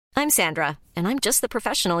I'm Sandra, and I'm just the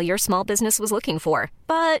professional your small business was looking for.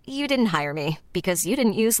 But you didn't hire me because you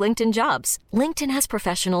didn't use LinkedIn Jobs. LinkedIn has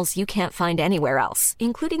professionals you can't find anywhere else,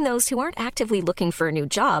 including those who aren't actively looking for a new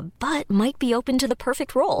job, but might be open to the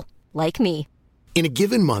perfect role, like me. In a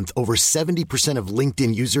given month, over 70% of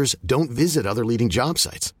LinkedIn users don't visit other leading job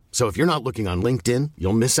sites. So if you're not looking on LinkedIn,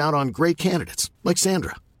 you'll miss out on great candidates like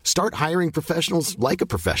Sandra. Start hiring professionals like a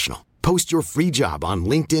professional. Post your free job on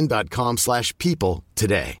linkedin.com/people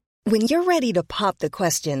today. When you're ready to pop the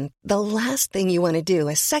question, the last thing you want to do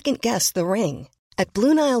is second-guess the ring. At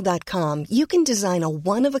BlueNile.com, you can design a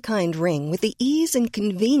one-of-a-kind ring with the ease and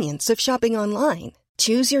convenience of shopping online.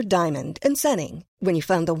 Choose your diamond and setting. When you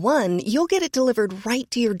find the one, you'll get it delivered right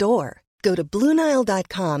to your door. Go to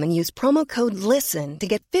BlueNile.com and use promo code LISTEN to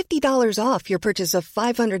get $50 off your purchase of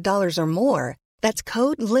 $500 or more. That's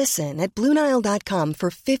code LISTEN at BlueNile.com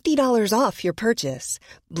for $50 off your purchase.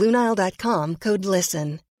 BlueNile.com, code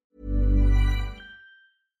LISTEN.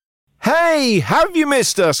 Hey, have you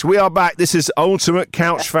missed us? We are back. This is Ultimate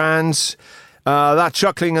Couch Fans. That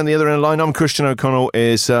chuckling on the other end of the line. I'm Christian O'Connell,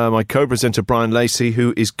 is my co-presenter Brian Lacey,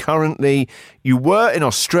 who is currently, you were in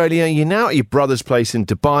Australia, you're now at your brother's place in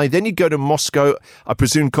Dubai, then you go to Moscow, I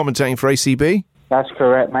presume commentating for ACB? That's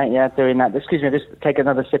correct, mate. Yeah, doing that. Excuse me, just take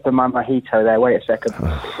another sip of my mojito there. Wait a second.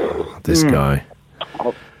 This guy.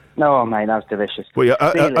 Oh, no, mate, that was delicious. Well, you're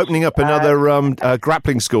opening up another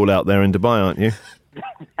grappling school out there in Dubai, aren't you?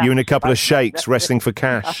 You and a couple of sheikhs wrestling for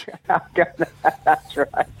cash. That's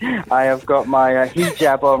right. I have got my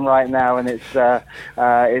hijab on right now, and it's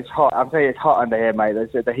hot. I'm telling you, it's hot under here, mate.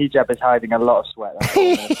 The hijab is hiding a lot of sweat. That's all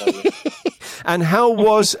I'm gonna tell you. And how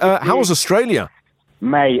was Australia?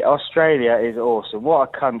 Mate, Australia is awesome.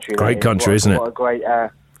 What a country! Great country, isn't it? What a great.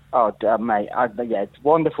 Mate, yeah, it's a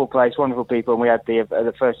wonderful place, wonderful people, and we had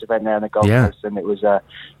the first event there on the Gold Coast, and it was it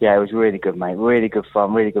was really good, mate. Really good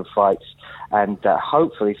fun, really good fights, and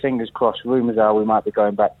hopefully, fingers crossed. Rumours are we might be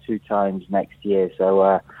going back 2 times next year.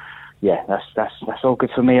 So, that's all good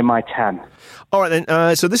for me and my tan. All right,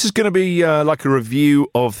 then. So this is going to be like a review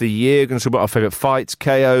of the year. We're going to talk about our favourite fights,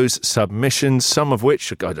 KOs, submissions, some of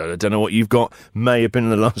which, I don't know what you've got, may have been in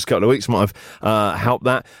the last couple of weeks, might have helped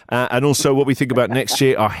that. And also what we think about next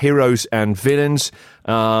year, our heroes and villains,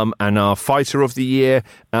 and our fighter of the year.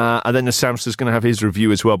 And then the Samster's going to have his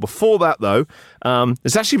review as well. Before that, though,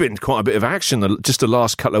 there's actually been quite a bit of action just the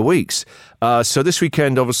last couple of weeks. So this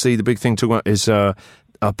weekend, obviously, the big thing to talk about is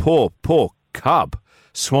poor Cub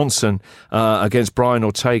Swanson against Brian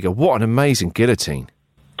Ortega. What an amazing guillotine.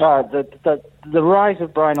 The rise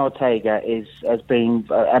of Brian Ortega has been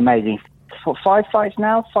amazing. For 5 fights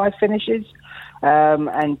now, 5 finishes.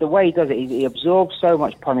 And the way he does it, he absorbs so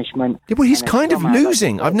much punishment. Yeah, well, he's kind of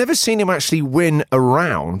losing. I've never seen him actually win a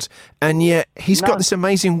round, and yet he's got this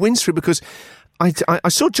amazing win streak because I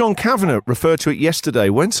saw John Kavanagh refer to it yesterday.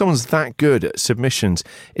 When someone's that good at submissions,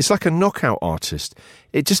 it's like a knockout artist.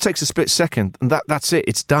 It just takes a split second, and that's it.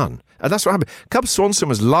 It's done. And that's what happened. Cub Swanson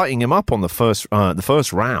was lighting him up on the first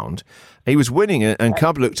round. He was winning it, and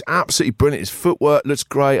Cub looked absolutely brilliant. His footwork looks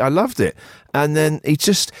great. I loved it. And then it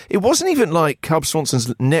wasn't even like Cub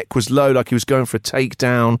Swanson's neck was low, like he was going for a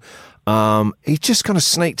takedown. He just kind of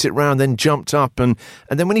snaked it round, then jumped up, and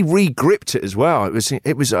then when he re-gripped it as well, it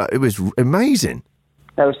was amazing.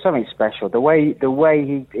 There was something special. The way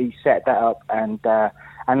he set that up,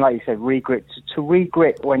 and like you said, re-grip. To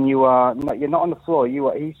re-grip when you're not on the floor, you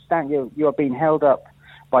are being held up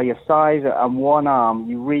by your thighs and one arm.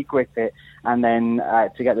 You re-grip it, and then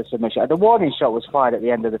to get the submission. The warning shot was fired at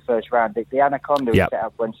the end of the first round. The anaconda was set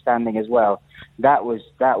up when standing as well. That was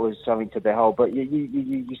something to behold. But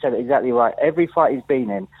you said it exactly right. Every fight he's been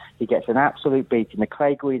in, he gets an absolute beating. The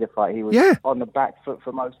Clay Guida fight, he was on the back foot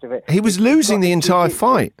for most of it. He was losing the entire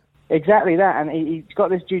fight. Exactly that, and he's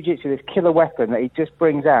got this jiu-jitsu, this killer weapon that he just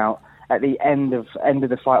brings out at the end of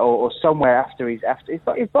the fight, or somewhere after his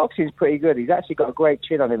boxing is pretty good. He's actually got a great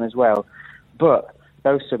chin on him as well. But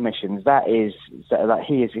those submissions,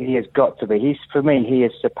 he has got to be. For me, he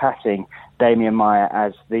is surpassing Damian Maia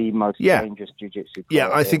as the most dangerous jiu-jitsu player. Yeah,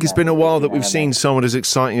 I think it's been a while that we've seen someone as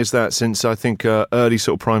exciting as that since, I think, early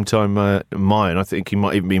sort of primetime Maia, and I think he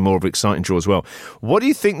might even be more of an exciting draw as well. What do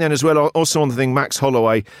you think then as well, also on the thing, Max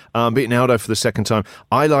Holloway beating Aldo for the second time.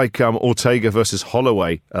 I like Ortega versus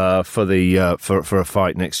Holloway for a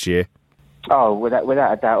fight next year. Oh, without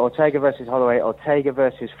a doubt. Ortega versus Holloway, Ortega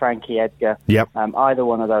versus Frankie Edgar. Yep. Either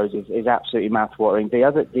one of those is absolutely mouth-watering. The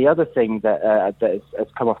other thing that has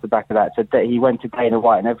come off the back of that, so that he went to Dana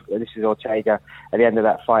White, and this is Ortega at the end of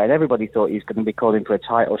that fight, and everybody thought he was going to be called in for a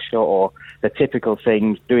title shot or the typical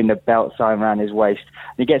thing, doing the belt sign around his waist.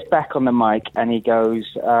 And he gets back on the mic and he goes,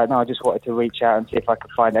 "No, I just wanted to reach out and see if I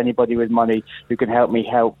could find anybody with money who can help me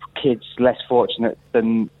help kids less fortunate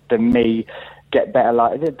than me get better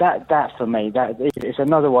life." That for me, it's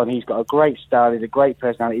another one. He's got a great style. He's a great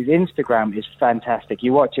personality. His Instagram is fantastic.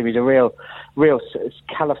 You watch him; he's a real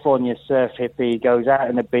California surf hippie. He goes out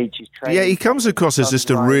on the beach. He's training. Yeah, he comes across as just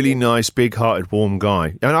a really nice, big-hearted, warm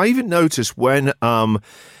guy. And I even noticed when,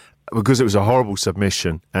 because it was a horrible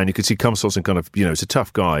submission, and you could see Kumsov's kind of, he's a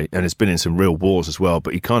tough guy and has been in some real wars as well.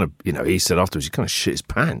 But he kind of, he said afterwards, he kind of shit his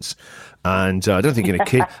pants. And I don't think in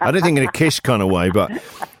a kish kind of way, but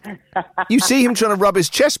you see him trying to rub his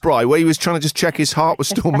chest, Bri, where he was trying to just check his heart was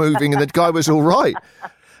still moving, and the guy was all right.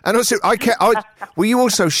 And also, were you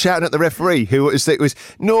also shouting at the referee? It was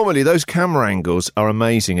normally those camera angles are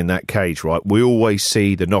amazing in that cage, right? We always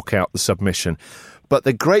see the knockout, the submission. But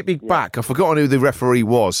the great big back, I've forgotten who the referee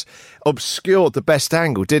was, obscured the best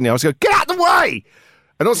angle, didn't he? I was going, get out the way!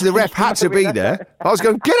 And also the ref had to be there. I was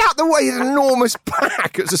going, get out the way, his enormous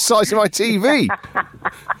back. It's the size of my TV.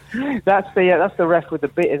 That's the ref with the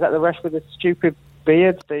beard. Is that the ref with the stupid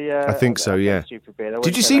beard? I think so, yeah. Stupid beard.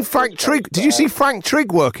 Did you see Frank Trigg? Did you see Frank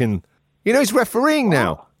Trigg working? He's refereeing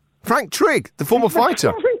now. Frank Trigg, the former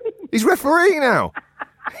fighter. He's refereeing now.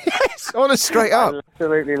 Yes, honest, straight up. I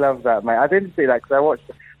absolutely love that, mate. I didn't see that because I watched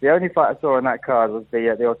the only fight I saw on that card was the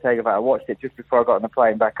Ortega fight. I watched it just before I got on the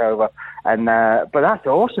plane back over, and but that's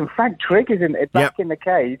awesome. Frank Trigg is back in the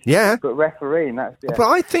cage, but refereeing. But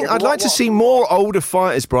I think I'd like to see more older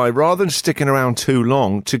fighters, Brian, rather than sticking around too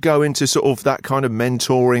long to go into sort of that kind of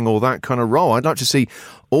mentoring or that kind of role. I'd like to see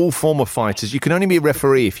all former fighters. You can only be a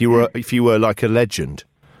referee if you were like a legend.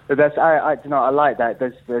 But I like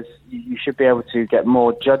that. You should be able to get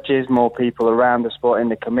more judges, more people around the sport in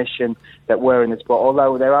the commission that were in the sport.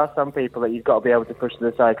 Although there are some people that you've got to be able to push to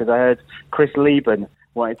the side. Because I heard Chris Lieben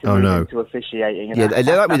wanted to move into officiating. Yeah,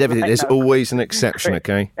 like with everything, there's always an exception.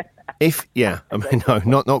 Okay,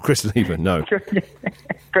 not Chris Lieben, no.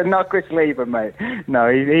 Not Chris Lieben, mate. No,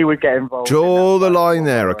 he would get involved. Draw the line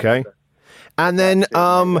there, okay. And then,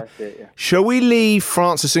 shall we leave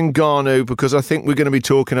Francis Ngannou, because I think we're going to be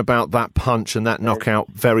talking about that punch and that knockout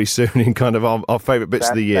very soon in kind of our favourite bits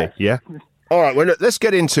of the year, yeah? All right, well, look, let's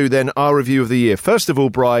get into then our review of the year. First of all,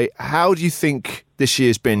 Bri, how do you think this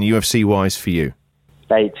year's been UFC-wise for you?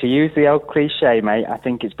 Hey, to use the old cliche, mate, I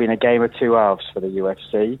think it's been a game of two halves for the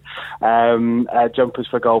UFC. Jumpers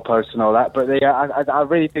for goalposts and all that. But I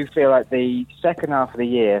really do feel like the second half of the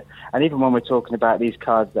year, and even when we're talking about these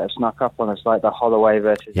cards that have snuck up on us, like the Holloway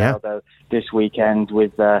versus Aldo this weekend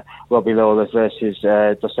with Robbie Lawler versus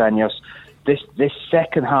Dos Anjos, this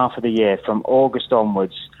second half of the year, from August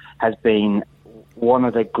onwards, has been one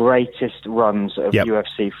of the greatest runs of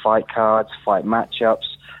UFC fight cards, fight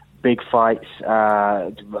matchups, big fights,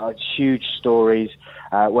 huge stories.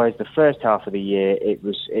 Whereas the first half of the year,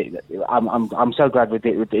 I'm so glad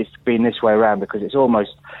it's been this way around, because it's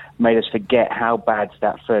almost made us forget how bad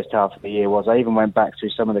that first half of the year was. I even went back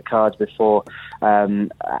through some of the cards before,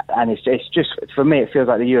 and it's just, for me, it feels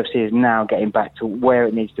like the UFC is now getting back to where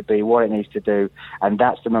it needs to be, what it needs to do, and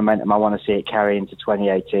that's the momentum I want to see it carry into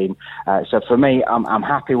 2018. So for me, I'm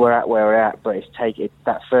happy where we're at, but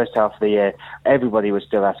that first half of the year, everybody was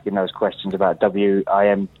still asking those questions about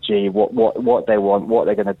WIMG, what they want, what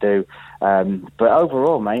they're going to do. But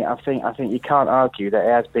overall, mate, I think you can't argue that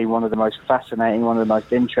it has been one of the most fascinating, one of the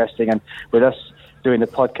most interesting, and with us doing the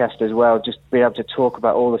podcast as well, just be able to talk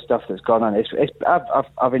about all the stuff that's gone on.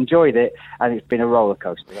 I've enjoyed it, and it's been a roller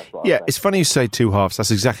coaster. That's what it's funny you say two halves.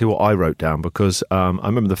 That's exactly what I wrote down, because I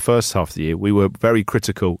remember the first half of the year we were very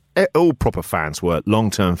critical. All proper fans were,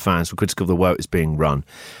 long-term fans were critical of the way it was being run.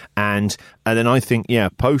 And then I think,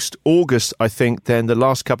 post-August, I think then the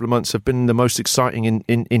last couple of months have been the most exciting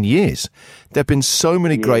in years. There have been so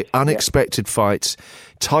many great unexpected fights,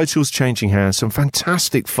 titles changing hands, some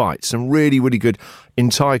fantastic fights, some really, really good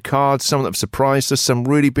entire cards, some that have surprised us, some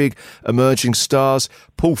really big emerging stars.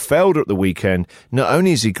 Paul Felder at the weekend, not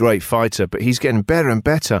only is he a great fighter, but he's getting better and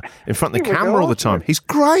better in front of the camera all the time. He's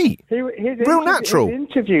great. Real natural. His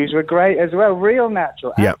interviews were great as well. Real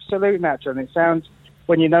natural. Absolute natural. And it sounds,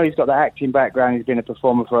 when you know he's got the acting background, he's been a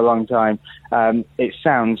performer for a long time, it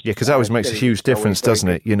sounds... Yeah, because that always makes a huge difference, doesn't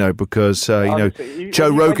it? Because, Joe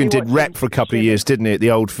Rogan did rep for a couple of years, didn't he, at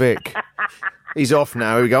the old Vic? He's off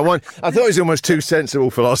now. Here we go. One. I thought he was almost too sensible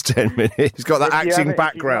for the last 10 minutes. He's got that acting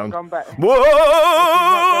background. Whoa!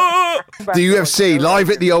 The UFC live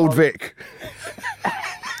at the Old Vic.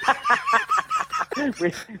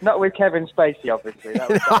 Not with Kevin Spacey, obviously.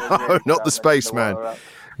 That was not the Spaceman.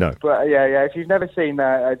 No. But yeah. If you've never seen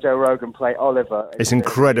Joe Rogan play Oliver, it's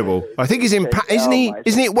incredible. I think he's in. Isn't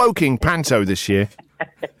he at Woking Panto this year?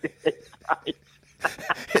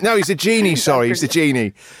 No, he's a genie. Sorry, he's the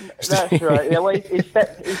genie. That's right. Yeah, well, he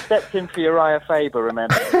stepped in for Uriah Faber.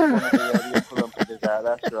 Remember, one of the Olympians out.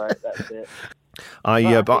 That's right. That's it.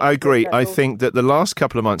 But I agree. I think that the last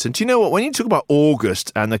couple of months, and do you know what? When you talk about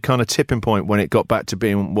August and the kind of tipping point when it got back to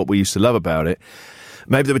being what we used to love about it,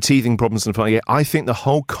 maybe there were teething problems and stuff like that. I think the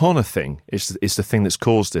whole Conor thing is the thing that's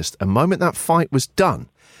caused this. The moment that fight was done,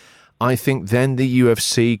 I think then the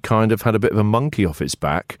UFC kind of had a bit of a monkey off its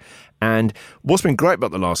back. And what's been great about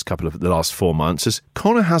the last 4 months is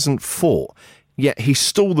Conor hasn't fought, yet he's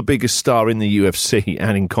still the biggest star in the UFC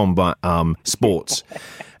and in combat sports.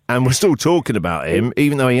 And we're still talking about him,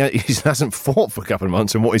 even though he hasn't fought for a couple of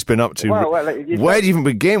months and what he's been up to. Where do you even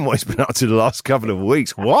begin what he's been up to the last couple of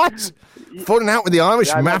weeks? What? Falling out with the Irish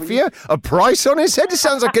Mafia? A price on his head? It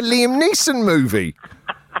sounds like a Liam Neeson movie.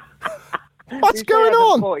 What's going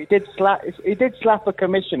on? He did slap a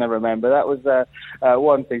commissioner. Remember, that was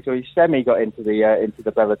one thing. So he got into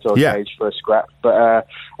the Bellator cage for a scrap. But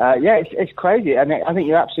it's crazy. And I think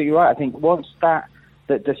you're absolutely right. I think once the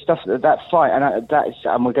stuff that fight,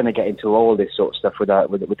 and we're going to get into all this sort of stuff with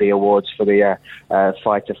the awards for the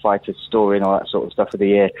fighter story and all that sort of stuff of the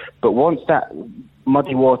year. But once that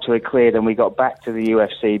muddy water had cleared and we got back to the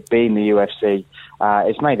UFC being the UFC,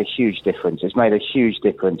 it's made a huge difference.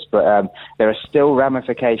 But there are still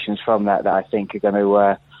ramifications from that I think are going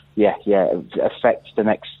to affect the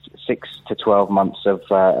next 6 to 12 months of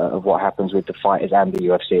what happens with the fighters and the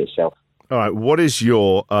UFC itself. All right, what is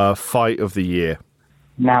your fight of the year?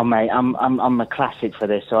 Now, mate, I'm a classic for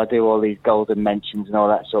this, so I do all these golden mentions and all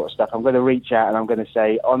that sort of stuff. I'm going to reach out and I'm going to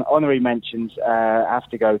say honorary mentions have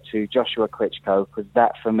to go to Joshua Klitschko, because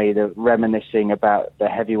that, for me, the reminiscing about the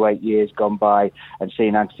heavyweight years gone by and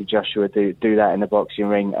seeing Anthony Joshua do that in the boxing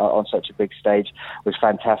ring on such a big stage was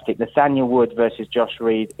fantastic. Nathaniel Wood versus Josh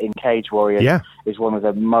Reed in Cage Warriors is one of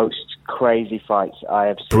the most crazy fights I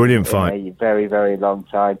have seen in a very, very long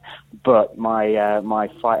time. But my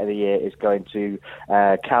fight of the year is going to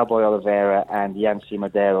Cowboy Oliveira and Yancy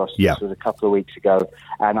Medeiros. This was a couple of weeks ago,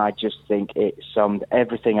 and I just think it summed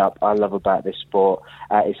everything up I love about this sport.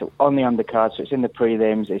 It's on the undercard, so it's in the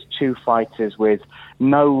prelims. It's two fighters with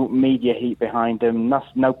no media heat behind them,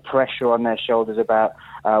 no pressure on their shoulders about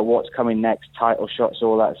what's coming next, title shots,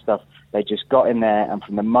 all that stuff. They just got in there, and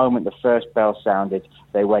from the moment the first bell sounded,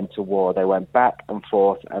 they went to war. They went back and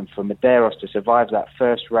forth, and for Medeiros to survive that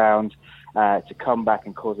first round, to come back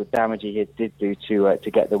and cause the damage he did do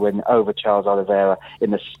to get the win over Charles Oliveira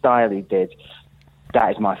in the style he did,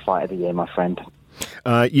 that is my fight of the year, my friend.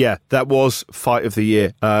 That was fight of the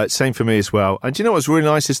year. Same for me as well. And do you know what's really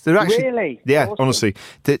nice is they're actually... Really? Yeah, awesome. Honestly.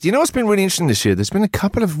 Do you know what's been really interesting this year? There's been a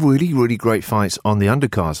couple of really, really great fights on the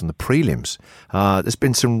undercards and the prelims. There's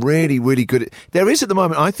been some really, really good... There is at the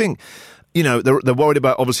moment, I think... You know, they're worried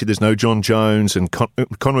about, obviously, there's no John Jones and Conor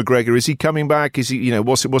McGregor. Is he coming back? Is he,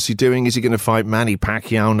 what's he doing? Is he going to fight Manny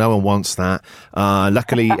Pacquiao? No one wants that.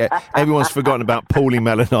 Luckily, everyone's forgotten about Paulie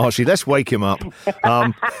Malignaggi. Let's wake him up.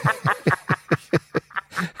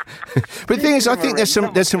 But the thing is, I think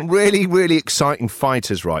there's some really, really exciting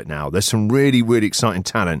fighters right now. There's some really, really exciting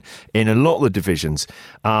talent in a lot of the divisions.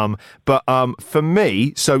 But for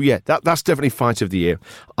me, that's definitely fight of the year.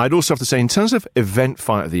 I'd also have to say, in terms of event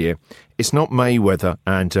fight of the year, it's not Mayweather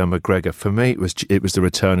and McGregor. For me, it was the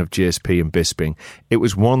return of GSP and Bisping. It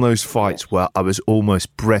was one of those fights where I was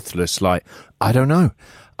almost breathless, like, I don't know.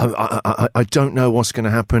 I don't know what's going to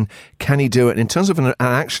happen. Can he do it? And in terms of an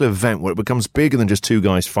actual event where it becomes bigger than just two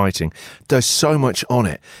guys fighting, there's so much on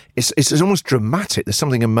it. It's almost dramatic. There's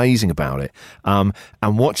something amazing about it. And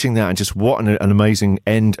watching that, and just what an amazing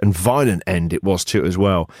end and violent end it was to it as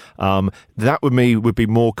well. That would be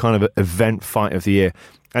more kind of an event fight of the year.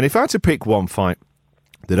 And if I had to pick one fight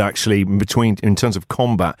that actually, in terms of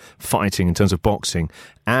combat fighting, in terms of boxing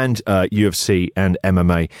and UFC and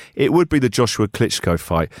MMA, it would be the Joshua Klitschko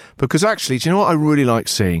fight. Because actually, do you know what I really like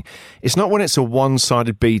seeing? It's not when it's a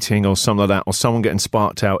one-sided beating or something like that, or someone getting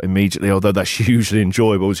sparked out immediately, although that's hugely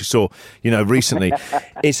enjoyable, as you saw, recently.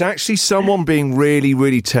 It's actually someone being really,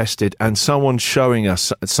 really tested and someone showing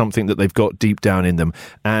us something that they've got deep down in them.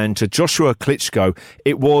 And to Joshua Klitschko,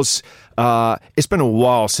 it was... it's been a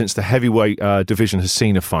while since the heavyweight division has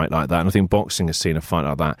seen a fight like that, and I think boxing has seen a fight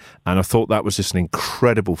like that, and I thought that was just an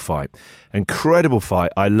incredible fight.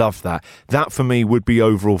 I love that. That for me would be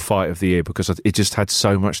overall fight of the year because it just had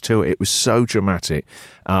so much to it. It was so dramatic,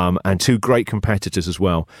 and two great competitors as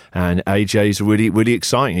well. And AJ's really, really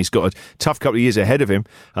exciting. He's got a tough couple of years ahead of him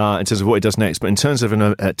in terms of what he does next. But in terms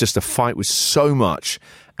of just a fight with so much,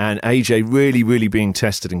 and AJ really, really being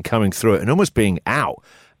tested and coming through it and almost being out.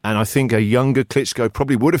 And I think a younger Klitschko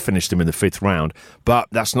probably would have finished him in the 5th round, but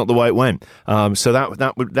that's not the way it went. So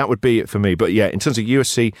that would be it for me. But yeah, in terms of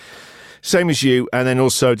UFC, same as you, and then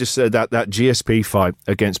also just that GSP fight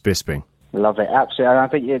against Bisping. Love it, absolutely. And I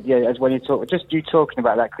think as when you talk, just you talking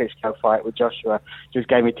about that Klitschko fight with Joshua, just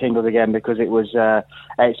gave me tingles again because it was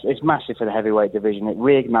it's massive for the heavyweight division. It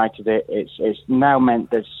reignited it. It's now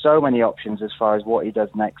meant there's so many options as far as what he does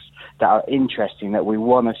next that are interesting, that we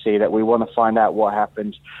want to see, that we want to find out what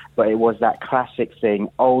happens. But it was that classic thing,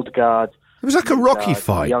 old guard. It was like a Rocky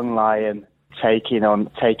fight. Young lion taking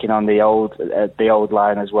on the old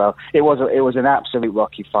lion as well. It was an absolute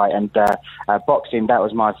Rocky fight, and boxing, that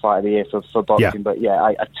was my fight of the year for boxing. Yeah. But yeah,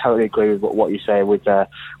 I totally agree with what you say with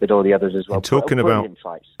all the others as well. And talking about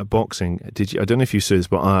boxing, I don't know if you saw this,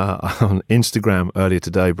 but on Instagram earlier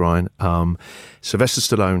today, Brian, Sylvester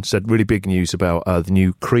Stallone said really big news about the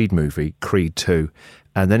new Creed movie, Creed 2,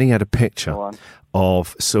 and then he had a picture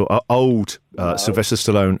of old Sylvester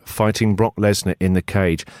Stallone fighting Brock Lesnar in the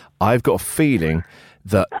cage. I've got a feeling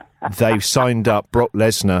that they've signed up Brock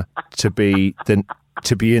Lesnar to be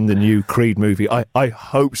in the new Creed movie. I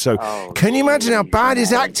hope so. Can you imagine how bad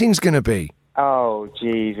his acting's going to be? Oh,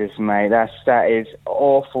 Jesus, mate. That is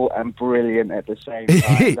awful and brilliant at the same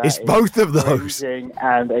time. It's both of those.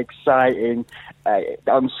 And exciting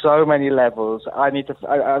on so many levels. I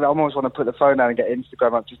almost want to put the phone down and get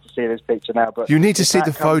Instagram up just to see this picture now. But you need to see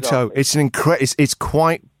the photo. It's it's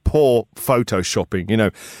quite poor photoshopping. You know,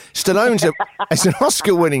 Stallone's it's an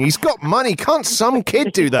Oscar winning. He's got money. Can't some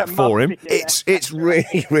kid do that for him? Yeah. It's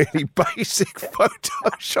really, really basic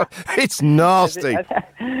Photoshop. It's nasty.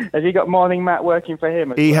 Has he got Morning Matt working for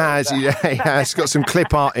him? He has. He has got some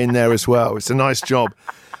clip art in there as well. It's a nice job.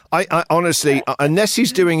 I honestly, unless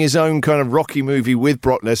he's doing his own kind of Rocky movie with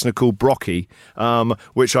Brock Lesnar called Brocky,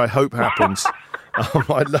 which I hope happens.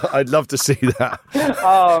 I'd love to see that.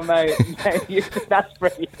 Oh, mate, that's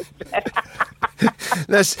brilliant.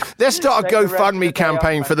 Let's start a GoFundMe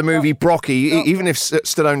campaign for the movie Brocky, even if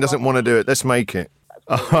Stallone doesn't want to do it. Let's make it.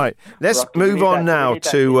 All right, let's move on now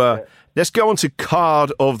to... Let's go on to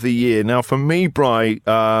Card of the Year. Now, for me, Bri,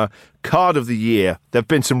 Card of the Year, there have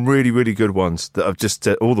been some really, really good ones that have just,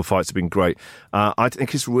 all the fights have been great. I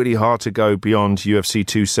think it's really hard to go beyond UFC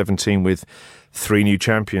 217 with 3 new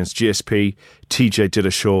champions, GSP, TJ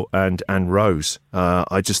Dillashaw and Rose.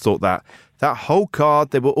 I just thought that whole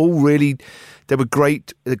card, they were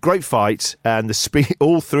great fights, and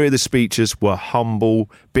all 3 of the speeches were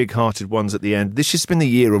humble, big-hearted ones at the end. This has been the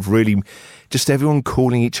year of really just everyone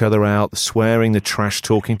calling each other out, the swearing, the trash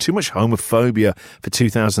talking, too much homophobia for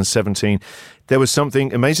 2017. There was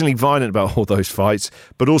something amazingly violent about all those fights,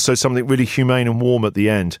 but also something really humane and warm at the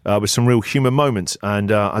end, with some real human moments.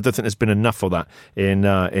 And I don't think there's been enough of that in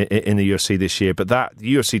the UFC this year. But that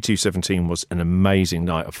UFC 217 was an amazing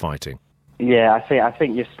night of fighting. Yeah, I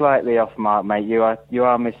think you're slightly off mark, mate. You are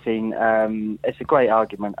missing. It's a great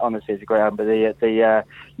argument. Honestly, it's a great argument. But the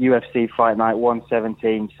UFC Fight Night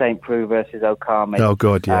 117, St. Preux versus Okami. Oh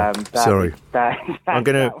God, yeah. Sorry. I'm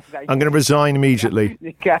gonna resign immediately.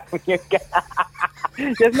 There's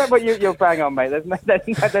no, but you're bang on, mate.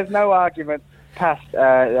 There's no argument past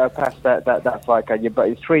that fight card. But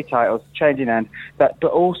it's 3 titles, changing hand. But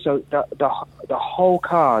also the whole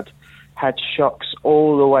card had shocks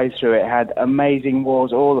all the way through. It had amazing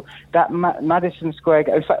wars. All that Madison Square.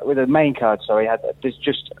 In fact, with the main card, there's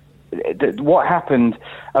just what happened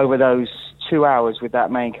over those 2 hours with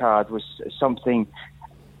that main card was something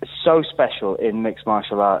so special in mixed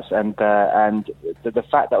martial arts, and the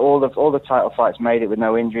fact that all the title fights made it with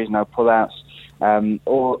no injuries, no pullouts,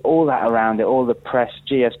 all that around it, all the press,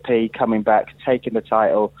 GSP coming back, taking the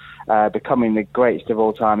title, becoming the greatest of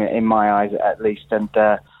all time in my eyes, at least,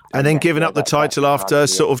 and then giving up the title after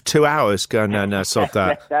sort of 2 hours, going, no, sod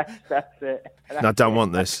that. That's it. No, I don't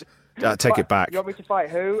want this. take it back. You want me to fight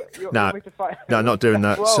who? No, not doing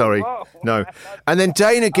that. Sorry. No. And then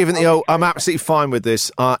Dana giving the I'm absolutely fine with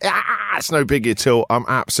this. It's no biggie at all. I'm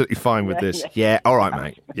absolutely fine with this. Yeah, all right,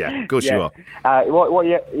 mate. Yeah, of course you are.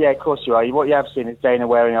 Of course you are. What you have seen is Dana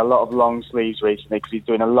wearing a lot of long sleeves recently because he's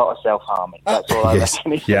doing a lot of self-harming. That's all I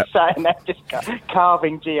reckon. He's just sitting there just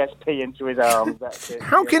carving GSP into his arms. That's it.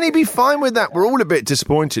 How can he be fine with that? We're all a bit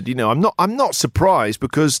disappointed. You know, I'm not surprised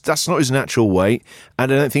because that's not his natural weight,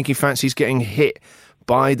 and I don't think he fancies getting hit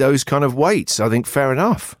by those kind of weights. I think fair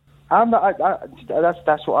enough.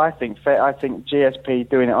 That's what I think. I think GSP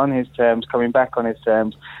doing it on his terms, coming back on his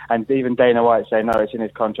terms, and even Dana White saying, no, it's in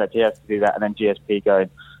his contract, he has to do that, and then GSP going,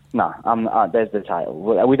 no, there's the title.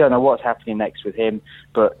 We don't know what's happening next with him,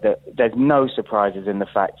 but there's no surprises in the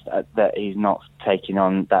fact that he's not taking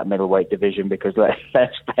on that middleweight division because,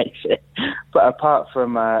 let's face it, but apart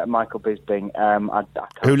from Michael Bisping, I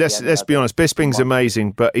who, let's be honest, Bisping's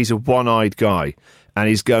amazing, but he's a one-eyed guy. And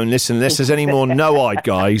he's going, listen, unless there's any more no-eyed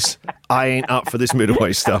guys, I ain't up for this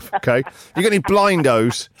middleweight stuff, okay? You got any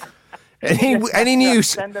blindos? Any news?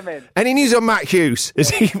 Send them in. Any news on Matt Hughes? Is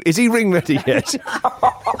he ring ready yet?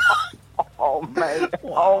 Oh,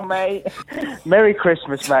 mate. Merry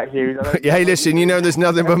Christmas, Matt Hughes. Hey, listen, you know there's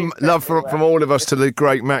nothing but love from all of us to the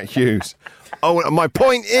great Matt Hughes. Oh, my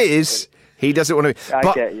point is, he doesn't want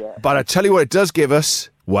to... But I tell you what it does give us,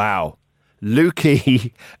 wow,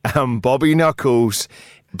 Lukey and Bobby Knuckles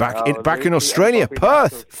back in Australia,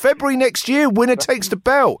 Perth, February next year. Winner takes the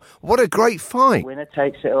belt. What a great fight! Winner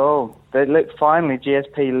takes it all. Look, finally,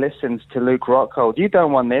 GSP listens to Luke Rockhold. You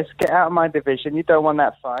don't want this. Get out of my division. You don't want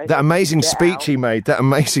that fight. That amazing speech he made. That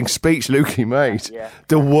amazing speech Lukey made. Yeah.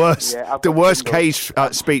 The worst cage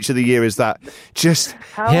speech of the year is that. Just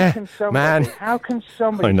How can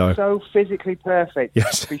somebody so physically perfect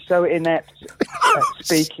be so inept at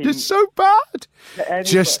speaking? It's so bad.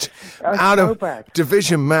 Just out of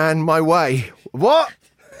division, man, my way. What?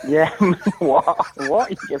 Yeah,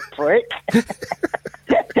 what? You prick.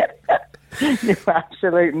 You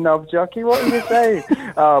absolute knob jockey. What are you saying?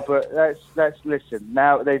 Oh, but let's listen.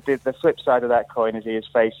 Now, they did the flip side of that coin is he is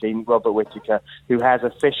facing Robert Whittaker, who has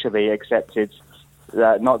officially accepted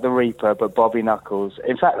not the Reaper, but Bobby Knuckles.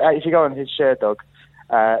 In fact, if you go on his Sherdog,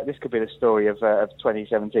 this could be the story of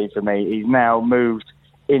 2017 for me. He's now moved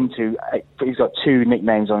into he's got two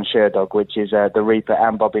nicknames on Sherdog, which is the Reaper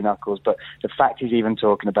and Bobby Knuckles, but the fact he's even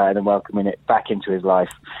talking about it and welcoming it back into his life,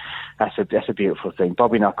 that's a beautiful thing.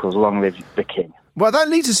 Bobby Knuckles, long live the king. Well, that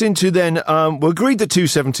leads us into then, we agreed that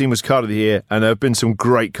 217 was card of the year, and there have been some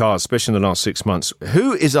great cards, especially in the last 6 months.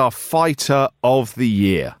 Who is our fighter of the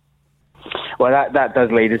year? Well, that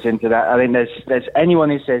does lead us into that. I think there's anyone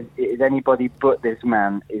who says it is anybody but this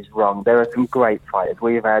man is wrong. There are some great fighters.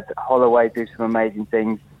 We've had Holloway do some amazing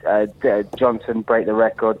things, Johnson break the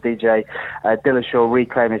record, DJ Dillashaw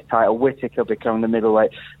reclaim his title, Whittaker become the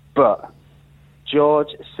middleweight. But George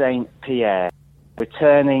St. Pierre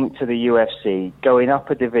returning to the UFC, going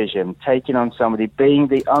up a division, taking on somebody, being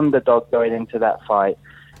the underdog going into that fight,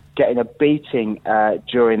 getting a beating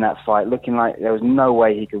during that fight, looking like there was no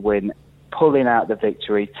way he could win, pulling out the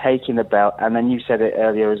victory, taking the belt, and then you said it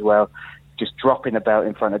earlier as well, just dropping the belt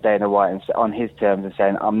in front of Dana White and on his terms and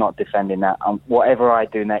saying, I'm not defending that. Whatever I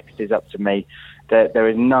do next is up to me. There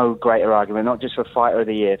is no greater argument, not just for Fighter of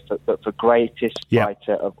the Year, but for greatest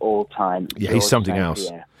fighter of all time. Yeah, he's something else.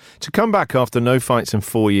 To come back after no fights in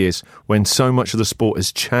 4 years, when so much of the sport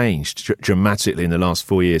has changed dramatically in the last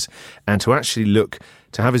 4 years, and to actually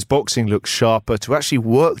to have his boxing look sharper, to actually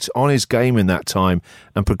worked on his game in that time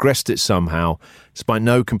and progressed it somehow, despite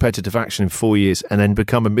no competitive action in 4 years, and then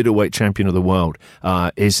become a middleweight champion of the world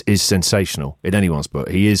is sensational in anyone's book.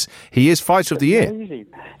 He is fighter of the year.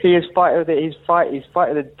 He is fighter of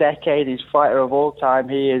the decade. He's fighter of all time.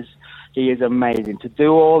 He is amazing. To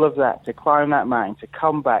do all of that, to climb that mountain, to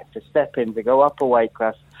come back, to step in, to go up a weight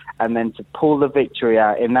class, and then to pull the victory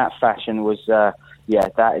out in that fashion was that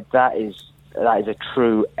is a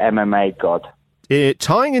true MMA god.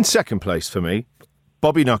 Tying in second place for me,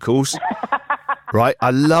 Bobby Knuckles. Right, I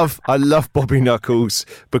love Bobby Knuckles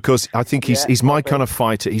because I think he's my kind of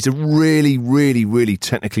fighter. He's a really, really, really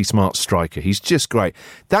technically smart striker. He's just great.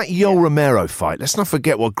 That Yoel Romero fight, let's not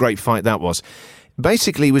forget what great fight that was.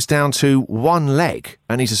 Basically, he was down to one leg,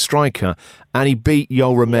 and he's a striker, and he beat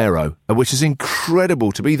Yoel Romero, which is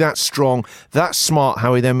incredible to be that strong, that smart,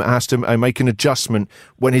 how he then has to make an adjustment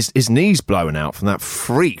when his knee's blowing out from that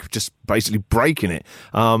freak, just basically breaking it.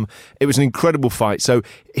 It was an incredible fight. So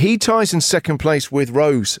he ties in second place with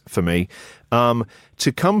Rose for me.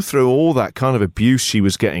 To come through all that kind of abuse she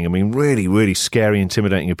was getting, I mean, really, really scary,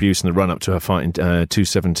 intimidating abuse in the run-up to her fight in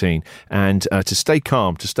 217, and to stay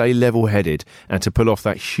calm, to stay level-headed, and to pull off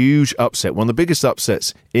that huge upset, one of the biggest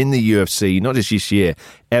upsets in the UFC, not just this year,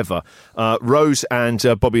 ever. Rose and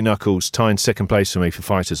Bobby Knuckles tying second place for me for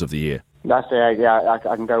Fighters of the Year. That's it. Yeah,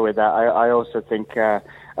 I can go with that. I also think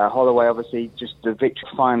Holloway, obviously, just the victory,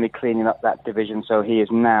 finally cleaning up that division, so he is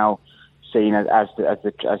now seen as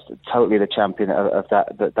totally the champion of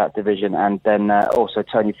that division, and then also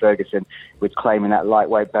Tony Ferguson with claiming that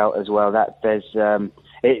lightweight belt as well. That there's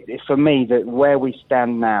for me, that where we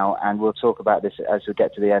stand now, and we'll talk about this as we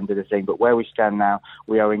get to the end of the thing, but where we stand now,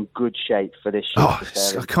 we are in good shape for this year. I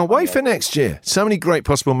can't wait for next year. So many great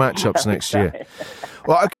possible matchups next year.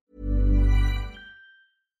 Well,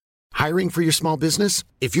 Hiring for your small business?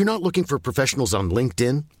 If you're not looking for professionals on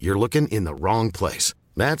LinkedIn, you're looking in the wrong place.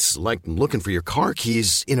 That's like looking for your car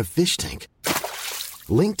keys in a fish tank.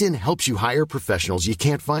 LinkedIn helps you hire professionals you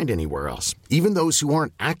can't find anywhere else, even those who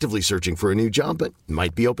aren't actively searching for a new job but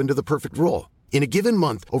might be open to the perfect role. In a given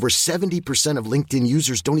month, over 70% of LinkedIn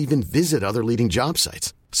users don't even visit other leading job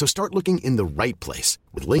sites. So start looking in the right place.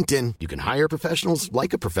 With LinkedIn, you can hire professionals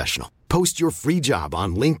like a professional. Post your free job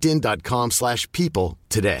on linkedin.com/people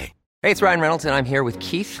today. Hey, it's Ryan Reynolds, and I'm here with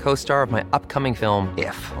Keith, co-star of my upcoming film,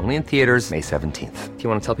 If, only in theaters May 17th. Do you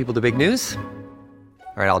want to tell people the big news?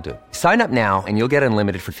 All right, I'll do it. Sign up now and you'll get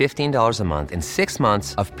unlimited for $15 a month and 6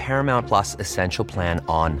 months of Paramount Plus Essential Plan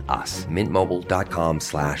on us.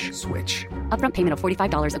 MintMobile.com/switch. Upfront payment of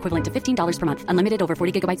 $45 equivalent to $15 per month. Unlimited over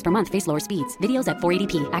 40 gigabytes per month. Face lower speeds. Videos at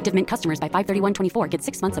 480p. Active Mint customers by 531.24 get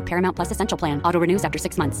 6 months of Paramount Plus Essential Plan. Auto renews after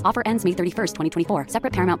 6 months. Offer ends May 31st, 2024.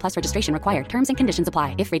 Separate Paramount Plus registration required. Terms and conditions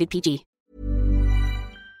apply if rated PG.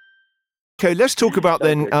 Okay, let's talk about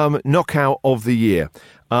then knockout of the year.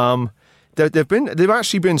 There've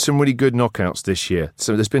actually been some really good knockouts this year.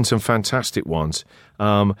 So there's been some fantastic ones.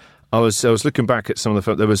 I was looking back at some of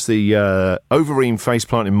the. There was the Overeem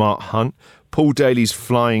faceplanting Mark Hunt, Paul Daly's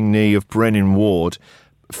flying knee of Brennan Ward.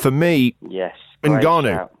 For me, yes,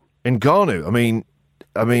 Ngannou.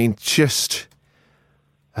 I mean, just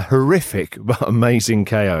a horrific but amazing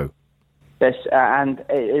KO. There's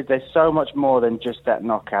so much more than just that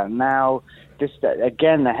knockout. Now,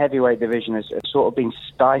 again, the heavyweight division has sort of been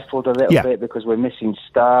stifled a little bit because we're missing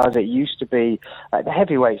stars. It used to be like the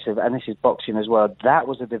heavyweights, and this is boxing as well. That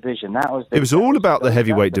was a division. It was all about the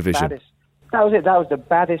heavyweight division. That was it. That was the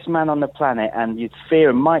baddest man on the planet, and you'd fear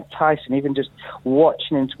him. Mike Tyson, even just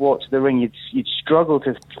watching him walk to the ring, you'd struggle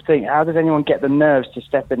to think, how does anyone get the nerves to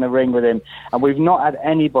step in the ring with him? And we've not had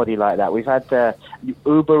anybody like that. We've had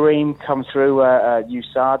Overeem come through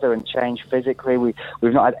USADA and change physically. We've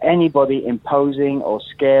not had anybody imposing or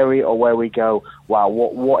scary, or where we go, wow,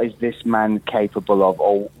 what is this man capable of?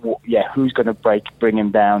 Or who's going to bring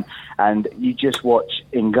him down? And you just watch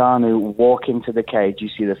Ngannou walk into the cage. You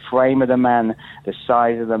see the frame of the man, the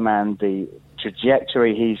size of the man, the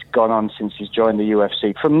trajectory he's gone on since he's joined the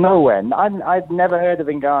UFC. From nowhere. I'd never heard of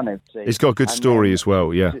Ngannou. He's got a good story as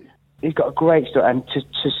well, yeah. He's got a great story. And to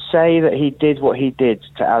say that he did what he did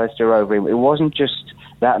to Alistair Overeem, it wasn't just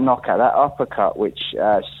that knockout, that uppercut, which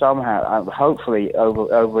somehow, hopefully,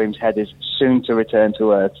 Overeem's head is soon to return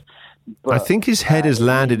to earth. But, I think his head has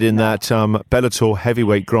landed in that Bellator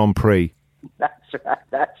Heavyweight Grand Prix. That's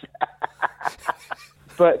right.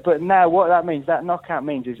 But now what that means, that knockout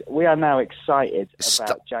means, is we are now excited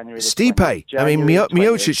about January the 20th. Stipe. I mean,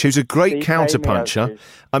 Miocic, who's a great counterpuncher.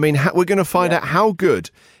 I mean, we're going to find out how good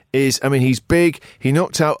is. I mean, he's big. He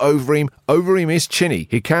knocked out Overeem. Overeem is chinny.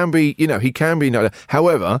 He can be.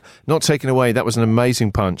 However, not taken away. That was an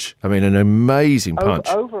amazing punch. I mean, an amazing punch.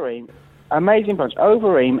 Overeem. Amazing punch.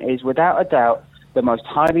 Overeem is without a doubt the most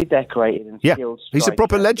highly decorated and skilled striker. He's a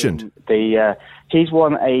proper legend. He's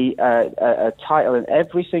won a title in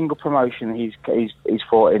every single promotion he's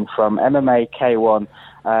fought in, from MMA, K1,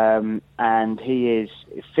 and he is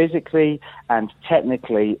physically and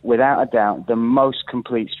technically, without a doubt, the most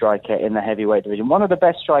complete striker in the heavyweight division. One of the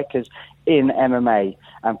best strikers in MMA,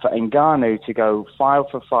 and for Ngannou to go file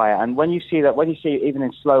for fire. And when you see even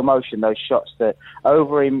in slow motion, those shots that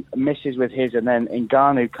Overeem misses with his, and then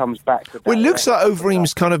Ngannou comes back to that. Well, it looks like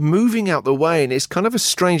Overeem's kind of moving out the way, and it's kind of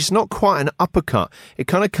it's not quite an uppercut. It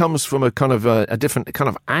kind of comes from a kind of a different kind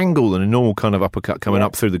of angle than a normal kind of uppercut coming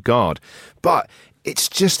up through the guard. But it's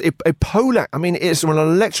just a Polak. I mean, it's an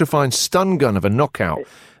electrifying stun gun of a knockout.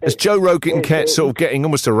 As Joe Rogan kept sort of getting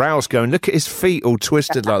almost aroused, going, look at his feet all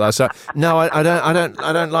twisted like that. So no, I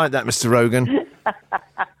don't like that, Mr. Rogan.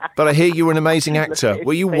 But I hear you were an amazing actor.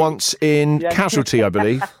 Were you once in Casualty, I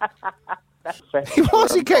believe? Why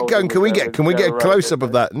does he kept going? Can we get a close up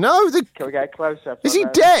of that? No. Can we get a close up? Is he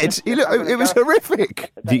dead? It was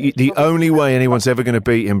horrific. The only way anyone's ever going to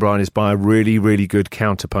beat him, Brian, is by a really, really good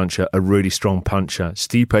counter puncher, a really strong puncher.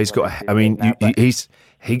 Stipe's got.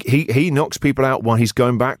 He knocks people out while he's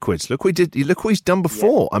going backwards. Look what he's done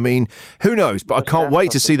before. Yeah. I mean, who knows? But I can't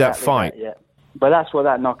wait to see that fight. Yeah. But that's what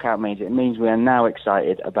that knockout means. It means we are now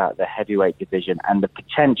excited about the heavyweight division and the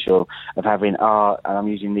potential of having and I'm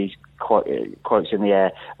using these quotes in the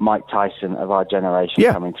air, Mike Tyson of our generation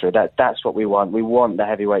coming through. That's what we want. We want the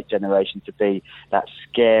heavyweight generation to be that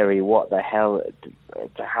scary. What the hell?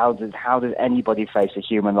 How does anybody face a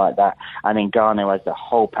human like that? And Ngannou has the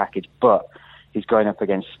whole package, but he's going up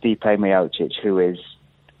against Stipe Miocic, who is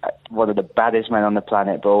one of the baddest men on the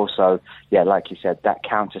planet, but also, like you said, that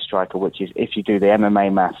counter striker, which is, if you do the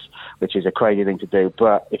MMA maths, which is a crazy thing to do,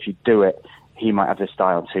 but if you do it, he might have the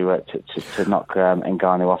style to knock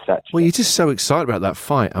Ngannou off that. Well, you're just so excited about that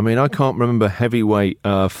fight. I mean, I can't remember a heavyweight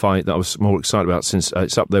fight that I was more excited about since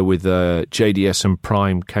it's up there with JDS and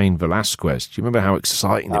Prime Cain Velasquez. Do you remember how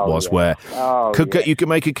exciting it was? Yeah. Where you could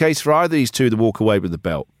make a case for either of these two to walk away with the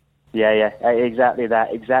belt. Yeah, exactly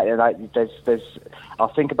that. Exactly. Like,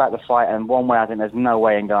 I'll think about the fight, and one way I think there's no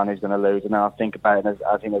way Ngannou's going to lose, and then I'll think about it, and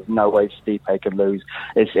I think there's no way Stipe can lose.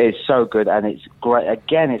 It's so good, and it's great.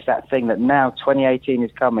 Again, it's that thing that now 2018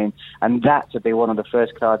 is coming, and that to be one of the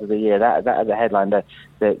first cards of the year. That as a headline, that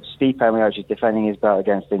Stipe Miocic is defending his belt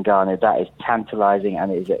against Ngannou. That is tantalising,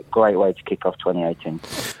 and it is a great way to kick off 2018.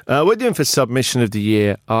 We're doing for submission of the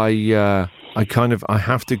year. I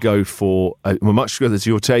have to go for much as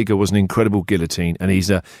Ortega was an incredible guillotine, and he's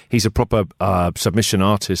a proper submission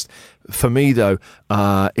artist. For me, though,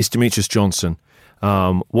 it's Demetrius Johnson.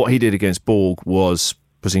 What he did against Borg was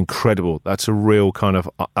incredible. That's a real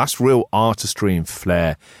that's real artistry and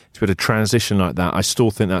flair. To be able to transition like that, I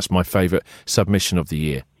still think that's my favourite submission of the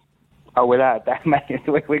year. Oh, without that, mate,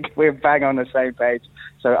 we're bang on the same page.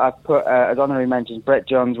 So I've put, as honorary mentions, Brett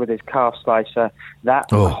Johns with his calf slicer.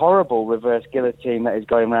 That horrible reverse guillotine that is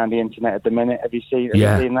going around the internet at the minute. Have you seen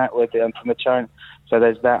that with from the China? So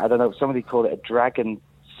there's that. I don't know. Somebody called it a dragon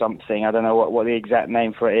something. I don't know what the exact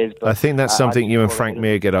name for it is. But I think that's something you and Frank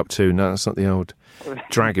Mir get up to. No, that's not the old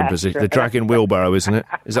dragon position. The dragon wheelbarrow, isn't it?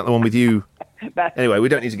 Is that the one with you? Anyway, we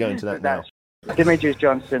don't need to go into that now. Demetrius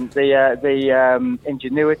Johnson, the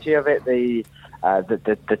ingenuity of it, the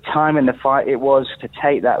time in the fight it was to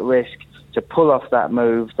take that risk, to pull off that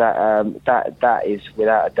move, that is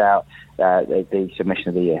without a doubt the submission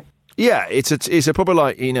of the year. Yeah, it's a proper,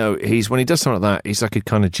 like, he's when he does something like that, he's like a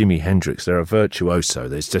kind of Jimi Hendrix. They're a virtuoso.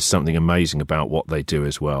 There's just something amazing about what they do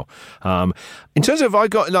as well. In terms of, I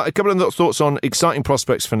got a couple of thoughts on exciting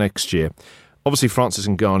prospects for next year. Obviously, Francis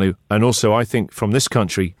Ngannou, and also, I think, from this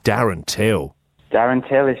country, Darren Till. Darren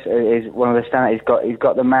Till is one of the standards. He's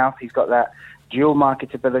got the mouth. He's got that dual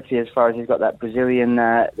marketability as far as he's got that Brazilian,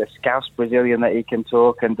 the Scouse Brazilian that he can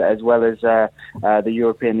talk, and as well as the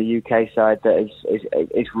European, the UK side that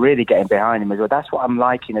is really getting behind him as well. That's what I'm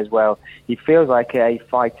liking as well. He feels like a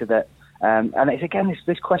fighter that. And it's again,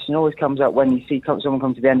 this question always comes up when you see someone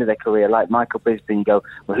come to the end of their career, like Michael Bisping. You go,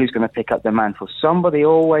 well, who's going to pick up the mantle? Somebody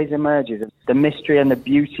always emerges. The mystery and the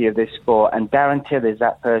beauty of this sport, and Darren Till is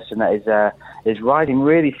that person that is riding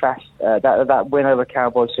really fast. That win over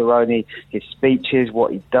Cowboy Cerrone, his speeches,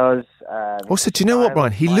 what he does. Also, do you know what,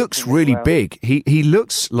 Brian? He looks really big. He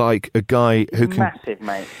looks like a guy who can. Massive,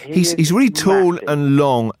 mate. He's really tall and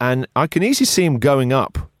long, and I can easily see him going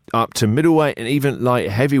up to middleweight and even light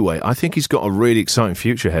heavyweight. I think he's got a really exciting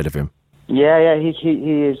future ahead of him. Yeah, he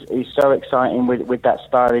is. He's so exciting with that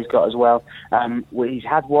style he's got as well. He's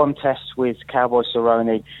had one test with Cowboy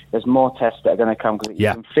Cerrone. There's more tests that are going to come because you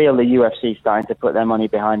can feel the UFC starting to put their money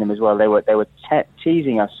behind him as well. They were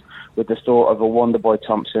teasing us with the thought of a Wonderboy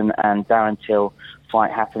Thompson and Darren Till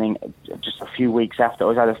fight happening just a few weeks after.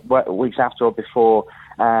 It was either weeks after or before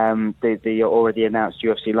the already announced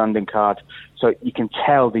UFC London card. So you can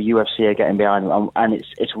tell the UFC are getting behind them, and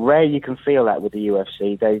it's rare you can feel that with the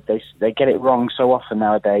UFC. They get it wrong so often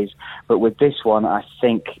nowadays, but with this one, I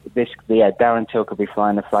think Darren Till could be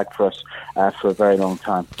flying the flag for us for a very long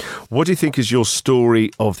time. What do you think is your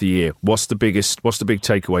story of the year? What's the big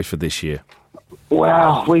takeaway for this year?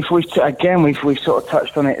 Well, we've sort of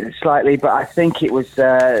touched on it slightly, but I think it was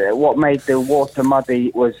what made the water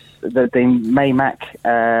muddy was the Maymac.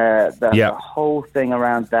 The whole thing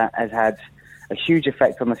around that has had a huge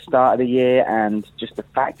effect on the start of the year, and just the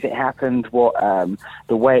fact it happened,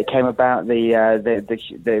 the way it came about,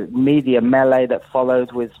 the media melee that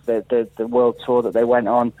followed with the world tour that they went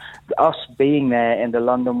on, us being there in the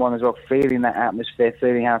London one as well, feeling that atmosphere,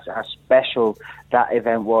 feeling how special that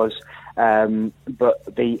event was.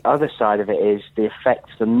 But the other side of it is the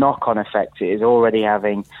effects, the knock-on effect it is already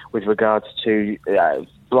having with regards to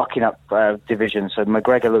blocking up divisions. So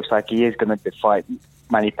McGregor looks like he is going to fight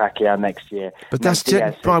Manny Pacquiao next year. But that's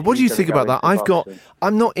Brian, what do you think about that?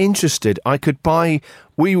 I'm not interested. I could buy.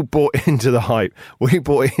 We bought into the hype.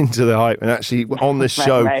 And actually on this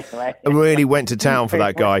show, really went to town for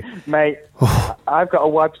that guy. Mate, I've got a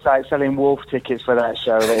website selling Wolf tickets for that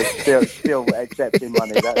show that is still accepting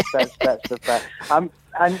money. That's the fact.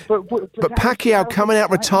 But Pacquiao coming out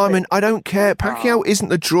of retirement, I don't care. Pacquiao isn't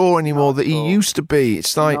the draw anymore that he used to be.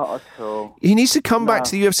 It's like not at all. He needs to come back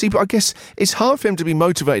to the UFC, but I guess it's hard for him to be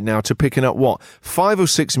motivated now to picking up, what, 5 or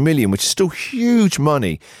 6 million, which is still huge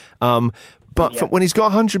money. But when he's got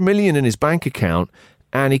 100 million in his bank account,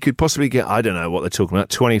 and he could possibly get, I don't know what they're talking about,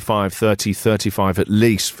 25, 30, 35 at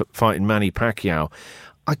least for fighting Manny Pacquiao,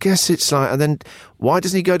 I guess it's like, and then why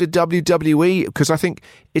doesn't he go to WWE? Because I think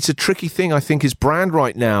it's a tricky thing. I think his brand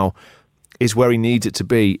right now is where he needs it to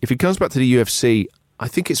be. If he comes back to the UFC, I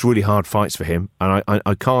think it's really hard fights for him, and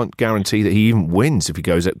I can't guarantee that he even wins if he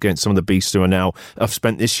goes up against some of the beasts who are now have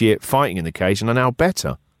spent this year fighting in the cage and are now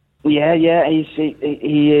better. Yeah,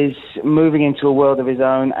 he is moving into a world of his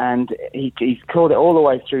own, and he's called it all the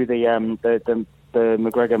way through the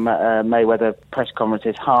McGregor Mayweather press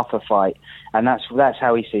conferences half a fight, and that's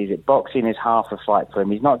how he sees it. Boxing is half a fight for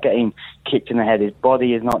him. He's not getting kicked in the head. His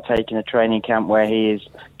body is not taking a training camp where he is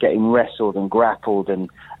getting wrestled and grappled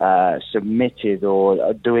and submitted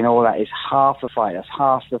or doing all that. It's half a fight. That's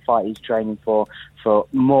half the fight he's training for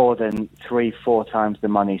more than 3-4 times the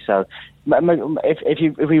money. So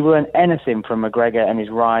if we learn anything from McGregor and his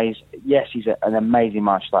rise, yes, he's an amazing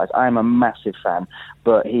martial artist. I am a massive fan,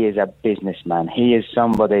 but he is a businessman. He is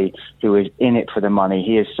somebody who is in it for the money.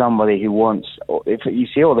 He is somebody who wants, if you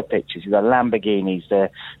see all the pictures, the Lamborghinis, the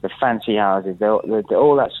fancy houses,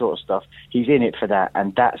 all that sort of stuff, he's in it for that.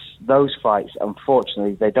 And those fights,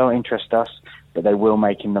 unfortunately, they don't interest us, but they will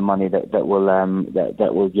make him the money that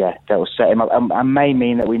will set him up, and may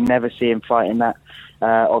mean that we never see him fight in that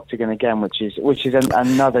octagon again, which is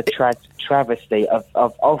another travesty of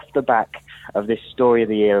off the back of this story of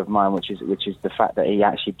the year of mine, which is the fact that he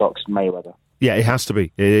actually boxed Mayweather. Yeah, it has to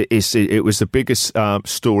be. It was the biggest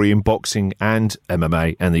story in boxing and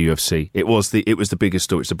MMA and the UFC. It was the biggest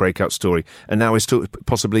story. It's the breakout story, and now he's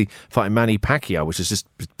possibly fighting Manny Pacquiao, which is just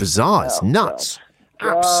bizarre. It's nuts.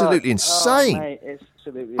 God. Absolutely insane. Mate,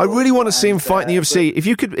 I really want to see him fight in the UFC. If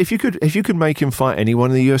you could make him fight anyone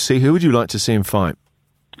in the UFC, who would you like to see him fight?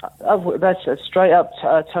 That's straight up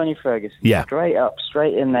Tony Ferguson. Yeah,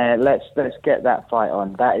 straight in there. Let's get that fight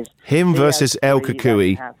on. That is him versus El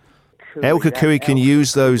Kukui. El Kukui can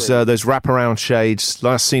use those wraparound shades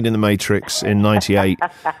last seen in The Matrix in '98.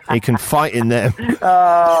 He can fight in them.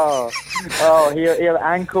 He'll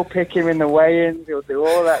ankle pick him in the weigh-ins. He'll do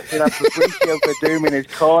all that. He'll have Fabricio Verdum in his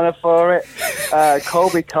corner for it.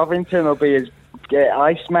 Colby Covington will be his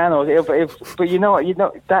Iceman. But you know what?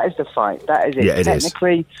 That is the fight. That is it. Yeah, it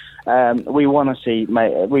technically is. We want to see.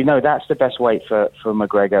 We know that's the best weight for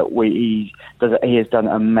McGregor. He has done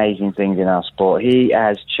amazing things in our sport. He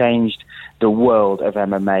has changed the world of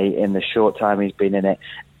MMA in the short time he's been in it,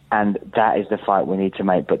 and that is the fight we need to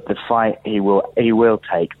make. But the fight he will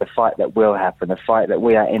take, the fight that will happen, the fight that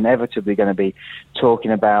we are inevitably going to be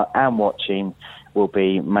talking about and watching, will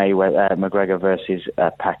be McGregor versus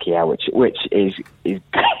Pacquiao, which is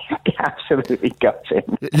absolutely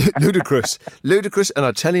gutting. Ludicrous, and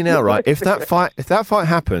I tell you now, right? If that fight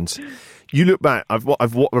happens, you look back. I've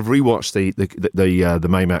rewatched the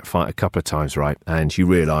Mayweather fight a couple of times, right? And you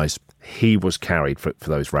realise he was carried for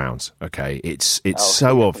those rounds. Okay, it's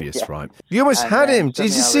so obvious, right? You almost had him. Did you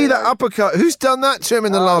see that uppercut? Who's done that to him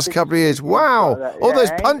in the last couple of years? Wow! All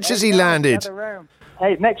those punches he landed.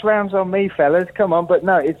 Hey, next round's on me, fellas. Come on, but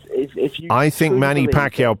no, it's if you. I think Manny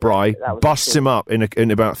Pacquiao, busts him up in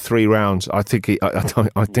about 3 rounds. I think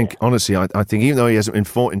honestly, I think even though he hasn't been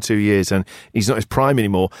fought in 2 years and he's not his prime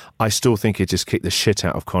anymore, I still think he'd just kick the shit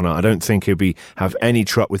out of Conor. I don't think he'll have any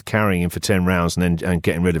truck with carrying him for 10 rounds and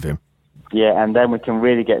getting rid of him. Yeah, and then we can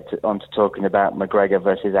really get on to talking about McGregor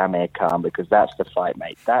versus Amir Khan, because that's the fight,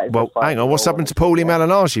 mate. That is the fight. Hang on, what's happened to Paulie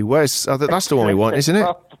Malignaggi? That's the one we want, isn't it?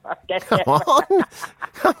 Come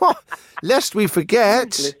on. Lest we forget.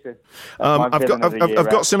 Listen, I've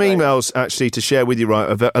got some emails actually to share with you, right,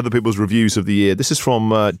 of other people's reviews of the year. This is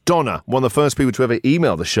from Donna, one of the first people to ever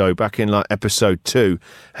email the show back in episode 2.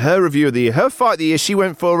 Her review of the year, her fight of the year, she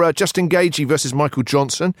went for Justin Gaethje versus Michael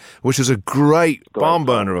Johnson, which was a great barn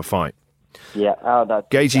burner of a fight. Yeah,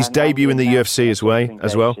 Gaethje's debut in the UFC as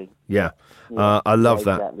well. Yeah. I love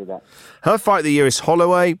that. Exactly that. Her fight of the year is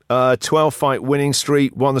Holloway, 12-fight winning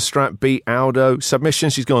streak, won the strap, beat Aldo. Submission,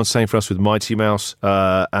 she's gone same for us with Mighty Mouse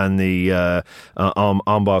and the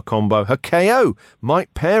armbar combo. Her KO,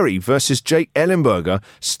 Mike Perry versus Jake Ellenberger,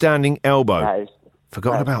 standing elbow.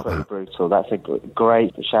 Forgotten about that. Brutal. That's a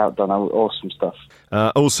great shout, Don. Awesome stuff.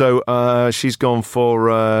 Also, she's gone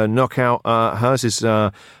for knockout. Hers is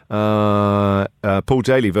Paul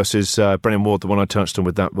Daly versus Brennan Ward, the one I touched on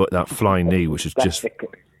with that flying knee, which is just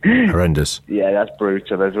horrendous. Yeah, that's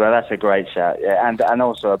brutal as well. That's a great shout. Yeah, and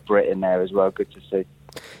also a Brit in there as well. Good to see.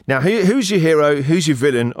 Now, who's your hero? Who's your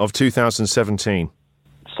villain of 2017?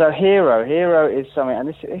 So hero is something,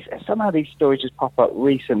 and somehow these stories just pop up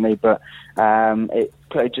recently, but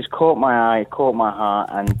it just caught my eye, caught my heart,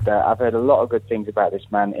 and I've heard a lot of good things about this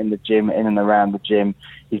man in the gym, in and around the gym.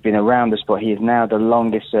 He's been around the sport. He is now the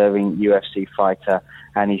longest-serving UFC fighter,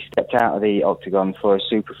 and he stepped out of the octagon for a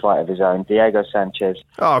super fight of his own, Diego Sanchez.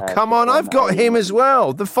 Oh, come on, I've got him as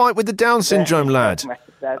well, the fight with the Down syndrome lad.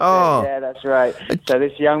 Yeah, that's right. So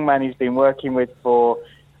this young man he's been working with for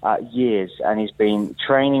years, and he's been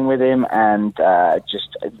training with him and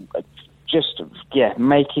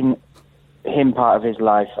making him part of his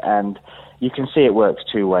life. And you can see it works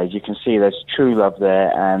two ways. You can see there's true love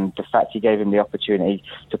there, and the fact he gave him the opportunity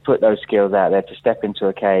to put those skills out there, to step into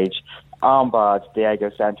a cage, armbarred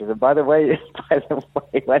Diego Sanchez. And by the way,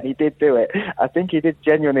 when he did do it, I think he did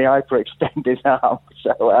genuinely hyperextend his arm.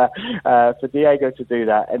 So for Diego to do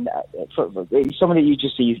that, and for somebody you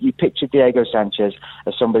just see, you picture Diego Sanchez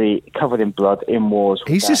as somebody covered in blood, in wars.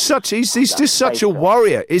 He's just such a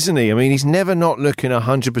warrior, isn't he? I mean, he's never not looking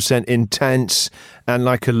 100% intense and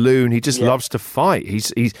like a loon. He just loves to fight.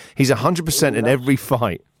 He's 100% in every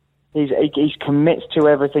fight. He's commits to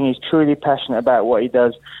everything. He's truly passionate about what he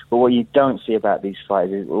does. But what you don't see about these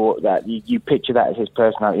fights is that you picture that as his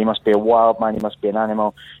personality. He must be a wild man. He must be an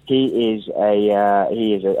animal. He is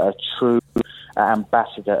a true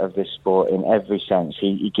ambassador of this sport in every sense.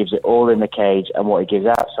 He gives it all in the cage, and what he gives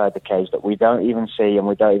outside the cage that we don't even see and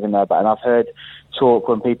we don't even know about. And I've heard talk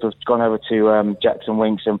when people have gone over to Jackson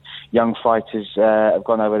Wink, some young fighters have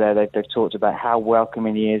gone over there. They've talked about how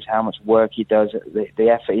welcoming he is, how much work he does, the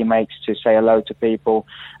effort he makes to say hello to people,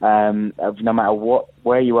 no matter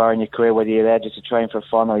where you are in your career, whether you're there just to train for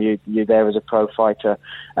fun or you're there as a pro fighter,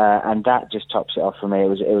 and that just tops it off for me. It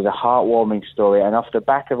was a heartwarming story, and off the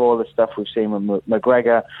back of all the stuff we've seen with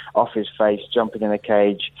McGregor off his face, jumping in a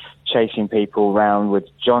cage, chasing people around, with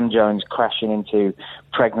John Jones crashing into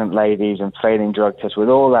pregnant ladies and failing drug tests, with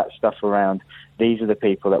all that stuff around, these are the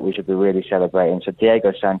people that we should be really celebrating. So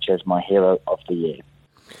Diego Sanchez, my hero of the year.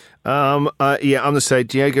 I'm going to say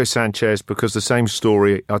Diego Sanchez, because the same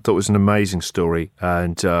story I thought was an amazing story,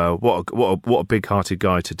 and what a big-hearted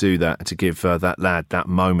guy to do that, to give that lad that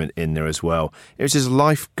moment in there as well. It was his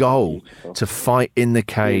life goal to fight in the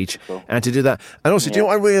cage and to do that. And also, do you know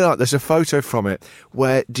what I really like? There's a photo from it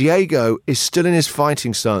where Diego is still in his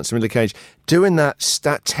fighting stance in the cage, doing that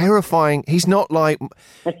terrifying. He's not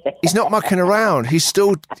mucking around. He's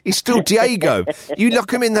still Diego. You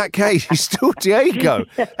lock him in that cage, he's still Diego.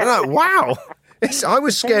 And I'm like, wow. I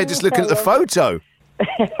was scared just looking at the photo.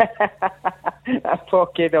 That poor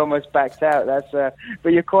kid almost backed out.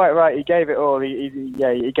 But you're quite right. He gave it all. He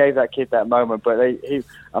gave that kid that moment. But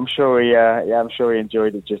I'm sure he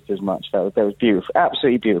enjoyed it just as much. That was beautiful,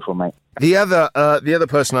 absolutely beautiful, mate. The other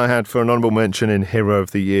person I had for an honourable mention in Hero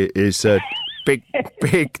of the Year is big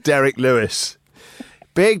Derek Lewis.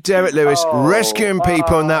 Big Derek Lewis rescuing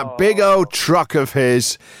people in that big old truck of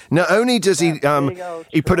his. Not only does he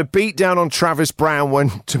put a beat down on Travis Brown when,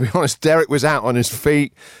 to be honest, Derek was out on his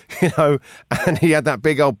feet, and he had that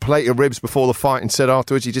big old plate of ribs before the fight and said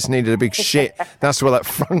afterwards he just needed a big shit. That's why that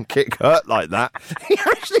front kick hurt like that. He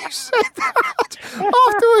actually said that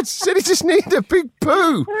afterwards. He said he just needed a big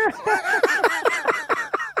poo.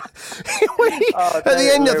 At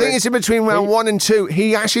the end, I think it's in between round 1 and 2.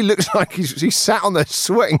 He actually looks like he's sat on there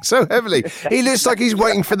sweating so heavily. He looks like he's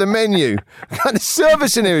waiting for the menu. And the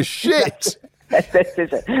service in here is shit.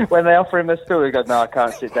 When they offer him a stool, he goes, "No, I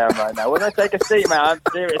can't sit down right now. When I take a seat, man,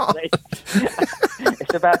 seriously."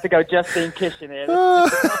 It's about to go Justine Kish in here.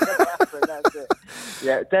 That's it.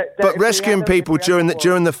 Yeah, but rescuing people during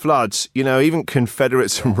the floods, even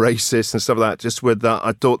Confederates and racists and stuff like that, just with that,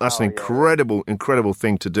 I thought that's an incredible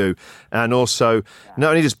thing to do. And also,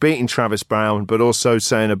 not only just beating Travis Brown, but also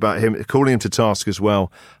saying about him, calling him to task as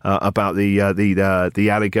well, about the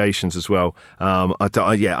allegations as well.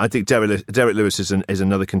 I think Derek Lewis is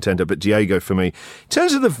another contender, but Diego for me. In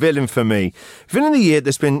terms of the villain for me, villain of the year,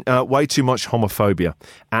 there's been way too much homophobia,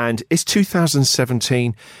 and it's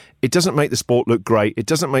 2017. it doesn't make the sport look great. It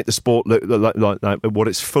doesn't make the sport look like what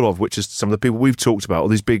it's full of, which is some of the people we've talked about, all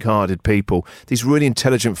these big-hearted people, these really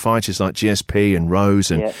intelligent fighters like GSP and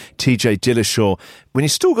Rose and TJ Dillashaw. When you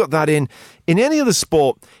still got that in any other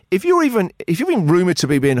sport, if you've been rumoured to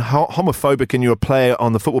be being homophobic and you're a player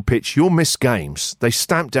on the football pitch, you'll miss games. They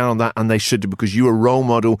stamp down on that, and they should do, because you're a role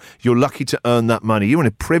model. You're lucky to earn that money. You're in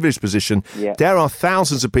a privileged position. Yeah. There are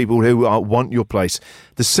thousands of people who want your place.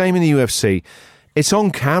 The same in the UFC. It's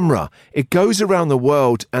on camera. It goes around the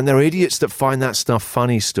world, and there are idiots that find that stuff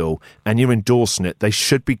funny still, and you're endorsing it. They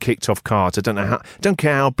should be kicked off cards. I don't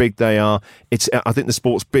care how big they are. I think the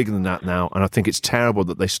sport's bigger than that now, and I think it's terrible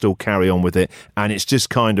that they still carry on with it, and it's just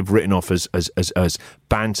kind of written off as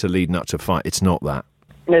banter leading up to a fight. It's not that.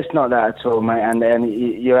 It's not that at all, mate, and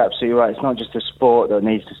you're absolutely right. It's not just the sport that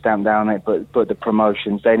needs to stamp down it, but the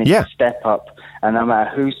promotions. They need to step up, and no matter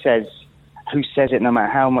who says it, no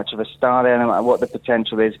matter how much of a star they are, no matter what the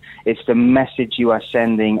potential is, it's the message you are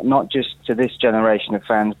sending, not just to this generation of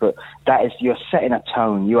fans, but you're setting a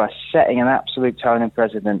tone. You are setting an absolute tone and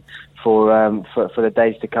precedent for the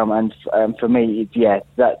days to come. And for me,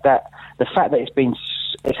 that the fact that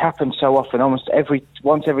it's happened so often, almost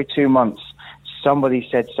once every 2 months, somebody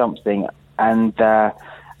said something, and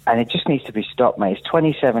it just needs to be stopped, mate. It's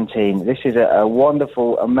 2017. This is a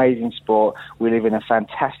wonderful, amazing sport. We live in a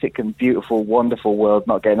fantastic and beautiful, wonderful world,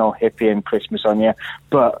 not getting all hippie and Christmas on you.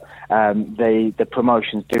 But the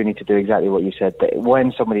promotions do need to do exactly what you said. That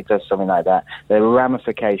when somebody does something like that, the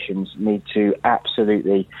ramifications need to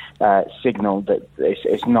absolutely signal that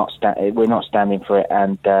we're not standing for it.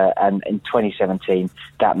 And in 2017,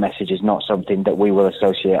 that message is not something that we will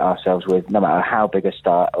associate ourselves with, no matter how big a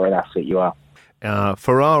star or an athlete you are.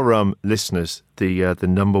 For our listeners, the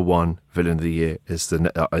number one villain of the year is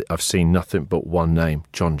I've seen nothing but one name,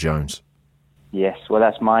 Jon Jones. Yes, well,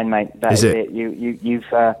 that's mine, mate. That is it. You've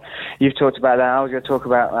talked about that. I was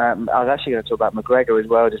actually going to talk about McGregor as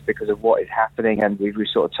well, just because of what is happening, and we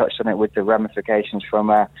sort of touched on it with the ramifications from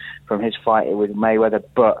his fight with Mayweather.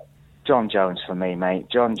 But Jon Jones for me, mate.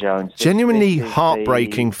 Jon Jones. Genuinely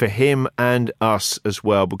heartbreaking for him and us as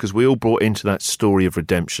well, because we all brought into that story of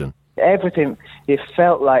redemption. Everything, it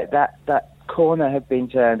felt like that corner had been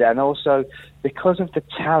turned, and also because of the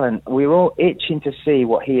talent, we were all itching to see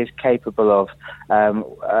what he is capable of, and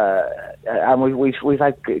we've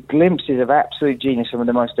had glimpses of absolute genius. Some of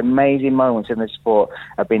the most amazing moments in the sport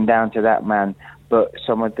have been down to that man, but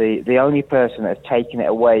some of the only person that has taken it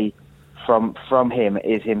away from him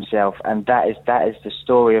is himself, and that is the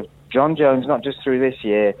story of Jon Jones, not just through this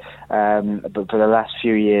year, but for the last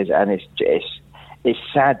few years, and it's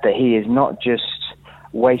sad that he is not just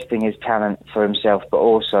wasting his talent for himself, but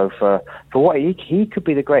also for what he could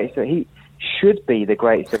be the greatest. He should be the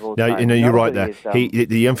greatest of all time. No, you're right there.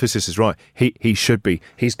 The emphasis is right. He should be.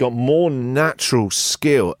 He's got more natural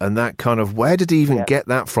skill, and that kind of, where did he even get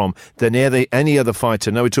that from than any other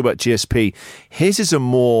fighter? No, we talk about GSP. His is a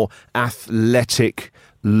more athletic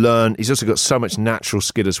learn. He's also got so much natural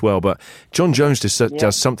skill as well. But Jon Jones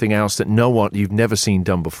does something else that you've never seen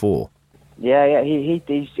done before. Yeah, he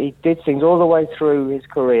did things all the way through his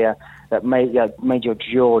career that made your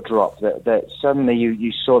jaw drop. That suddenly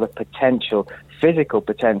you saw the potential, physical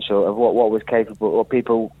potential of what was capable, or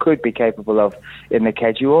people could be capable of in the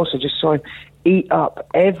cage. You also just saw him eat up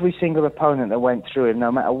every single opponent that went through him,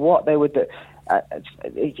 no matter what they would do.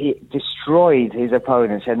 He destroyed his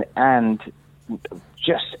opponents, and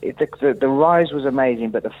just the rise was amazing.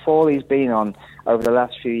 But the fall he's been on over the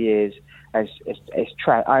last few years. I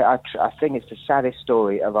think it's the saddest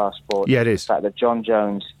story of our sport. Yeah, it is. The fact that Jon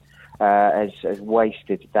Jones has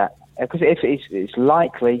wasted that. Because it's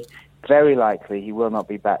likely, very likely, he will not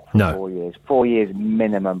be back for 4 years. 4 years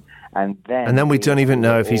minimum. And then we don't even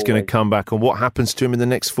know if he's going to come back, or what happens to him in the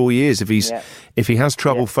next 4 years. If he has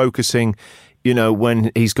trouble focusing,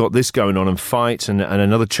 when he's got this going on and fight and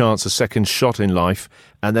another chance, a second shot in life,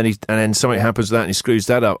 and then something happens to that and he screws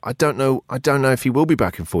that up. I don't know if he will be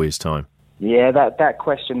back in 4 years' time. Yeah, that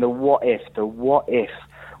question, the what if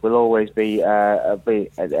will always be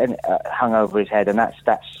hung over his head, and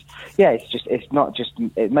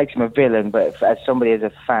it makes him a villain, but as somebody as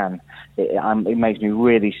a fan, it makes me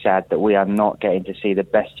really sad that we are not getting to see the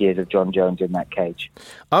best years of Jon Jones in that cage.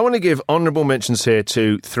 I want to give honourable mentions here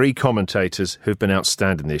to 3 commentators who've been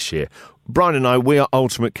outstanding this year. Brian and I, we are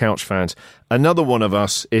ultimate couch fans. Another one of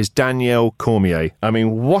us is Danielle Cormier. I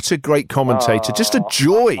mean, what a great commentator. Just a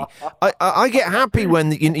joy. I get happy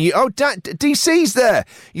when, DC's there.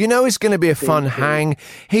 It's going to be a fun hang.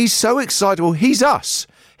 He's so excitable. He's us.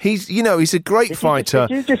 He's a great fighter.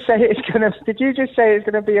 Did you just say it's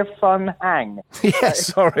gonna be a fun hang? Yeah,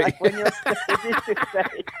 sorry. Did you just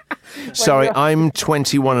say? Sorry, I'm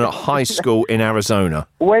 21 at high school in Arizona.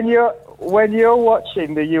 When you're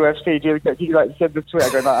watching the UFC, do you like send the Twitter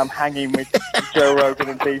going, I'm hanging with Joe Rogan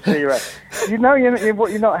and DC, right? You know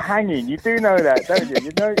you're not hanging. You do know that, don't you?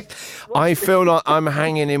 You know. I feel like I'm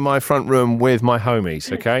hanging in my front room with my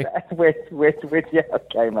homies, okay? with yeah,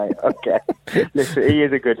 okay, mate, okay. Listen, he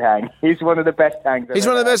is a good hang. He's one of the best hangs. He's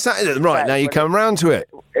one of the best hangs. Right, now you come round to it.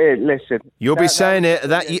 Listen. You'll be saying it.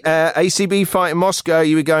 That ACB fight in Moscow,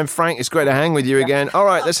 you were going, Frank, it's great to hang with you again. All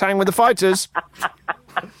right, let's hang with the fighters.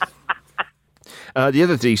 The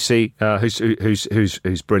other DC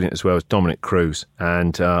who's brilliant as well is Dominic Cruz,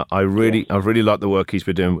 and I really like the work he's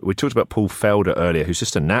been doing. We talked about Paul Felder earlier, who's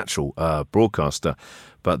just a natural broadcaster.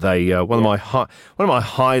 But one of my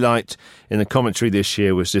highlights in the commentary this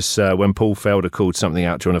year was just when Paul Felder called something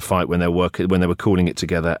out during a fight when they were calling it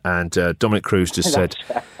together, and Dominic Cruz just said,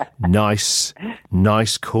 "Nice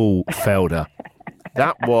call, Felder."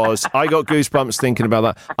 I got goosebumps thinking about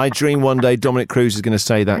that. I dream one day Dominic Cruz is going to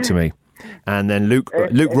say that to me. And then Luke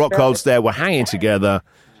Rockhold's there. We're hanging together.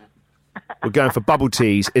 We're going for bubble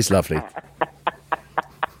teas. It's lovely.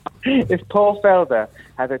 If Paul Felder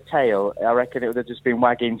had a tail, I reckon it would have just been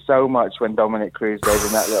wagging so much when Dominic Cruz gave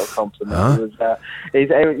him that little compliment. Huh? It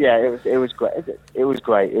was great. It was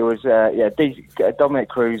great. It was Dominic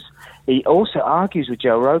Cruz. He also argues with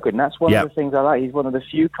Joe Rogan. That's one of the things I like. He's one of the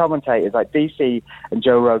few commentators, like DC and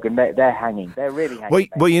Joe Rogan, they're hanging. They're really hanging.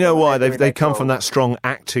 Well, you know why? They come from that strong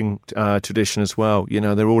acting tradition as well. You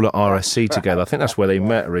know, they're all at RSC together. I think that's where they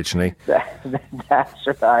met originally.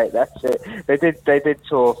 That's right. That's it. They did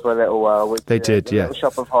tour for a little while. With, they did, the Little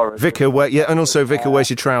Shop of Horrors. Vicar, and also Vicar Wears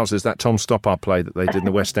Your Trousers, that Tom Stoppard play that they did in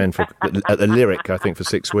the West End at the Lyric, I think, for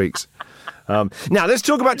 6 weeks. Now, let's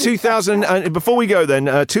talk about 2000. Before we go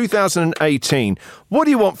then, 2018. What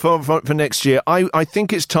do you want for next year? I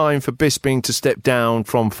think it's time for Bisping to step down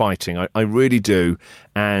from fighting. I really do.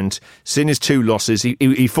 And seeing his 2 losses,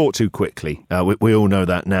 he fought too quickly. We all know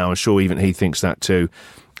that now. I'm sure even he thinks that too.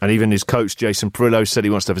 And even his coach, Jason Perillo, said he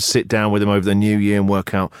wants to have a sit-down with him over the new year and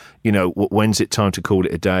work out, when's it time to call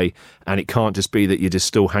it a day. And it can't just be that you're just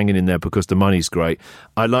still hanging in there because the money's great.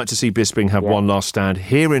 I'd like to see Bisping have one last stand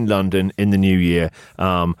here in London in the new year.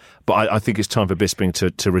 But I think it's time for Bisping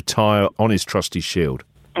to retire on his trusty shield.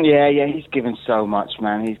 Yeah, he's given so much,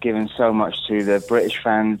 man. He's given so much to the British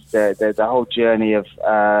fans. The whole journey of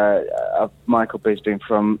Michael Bisping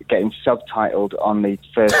from getting subtitled on the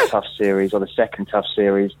first Tough series or the second Tough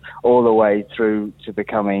series, all the way through to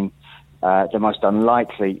becoming the most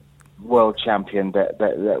unlikely world champion that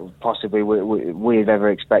possibly we've ever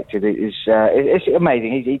expected. It's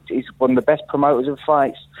amazing. He's one of the best promoters of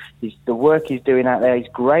fights. The work he's doing out there, he's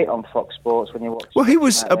great on Fox Sports when you watch. Well, he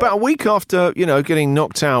was about a week after getting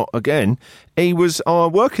knocked out again. He was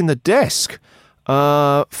working the desk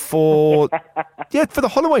for the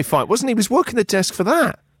Holloway fight, wasn't he? He was working the desk for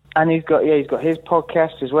that. And he's got his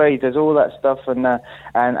podcast as well. He does all that stuff, and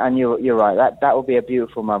you're right. That will be a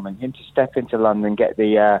beautiful moment. Him to step into London, get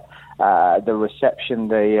the reception,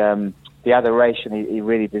 the adoration he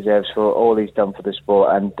really deserves for all he's done for the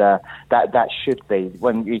sport, and that should be,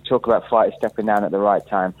 when you talk about fighters stepping down at the right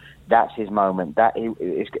time, that's his moment.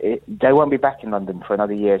 They won't be back in London for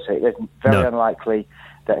another year, so it's very unlikely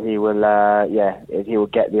that he will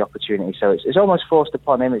get the opportunity. So it's almost forced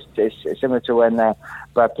upon him. It's similar to when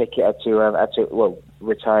Brad Pickett had to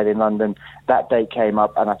retired in London. That date came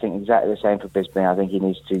up, and I think exactly the same for Bisping. I think he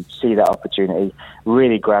needs to see that opportunity,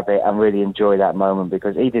 really grab it, and really enjoy that moment,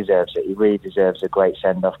 because he deserves it. He really deserves a great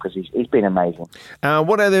send-off, because he's been amazing.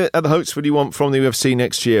 What other hopes would you want from the UFC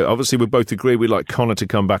next year? Obviously, we both agree we'd like Conor to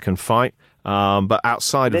come back and fight, but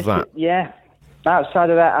outside of that... Yeah. Outside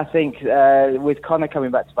of that, I think with Conor coming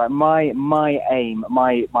back to fight, my aim,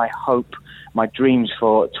 my hope, my dreams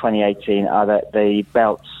for 2018 are that the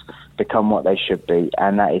belts become what they should be,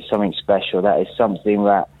 and that is something special. That is something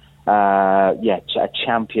that, a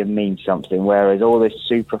champion means something. Whereas all this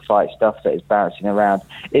super fight stuff that is bouncing around,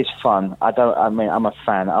 it's fun. I'm a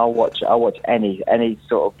fan. I'll watch any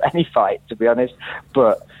fight, to be honest.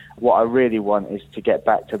 But what I really want is to get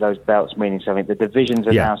back to those belts meaning something. The divisions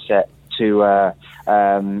are now set to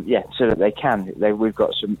so that they can. We've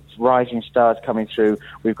got some rising stars coming through.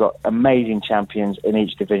 We've got amazing champions in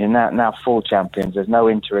each division now full champions. There's no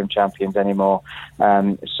interim champions anymore.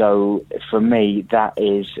 So for me, that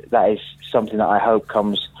is something that I hope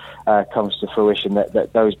comes to fruition.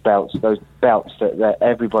 That those belts that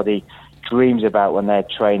everybody dreams about when they're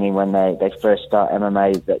training, when they first start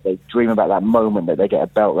MMA, that they dream about that moment that they get a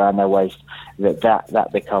belt around their waist, that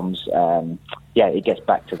becomes, it gets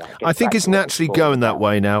back to that. I think it's naturally going that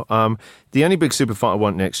way now. The only big super fight I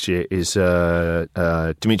want next year is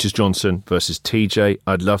Demetrius Johnson versus TJ.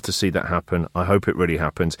 I'd love to see that happen. I hope it really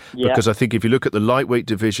happens. Because I think if you look at the lightweight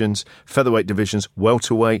divisions, featherweight divisions,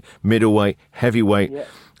 welterweight, middleweight, heavyweight,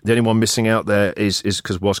 the only one missing out there is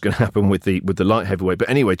because what's going to happen with the light heavyweight. But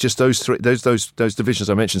anyway, just those three, those divisions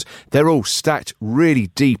I mentioned, they're all stacked really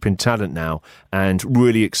deep in talent now, and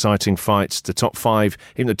really exciting fights. The top 5,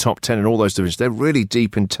 even the top 10 in all those divisions, they're really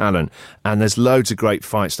deep in talent, and there's loads of great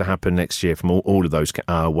fights to happen next year from all of those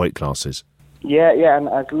weight classes. Yeah, and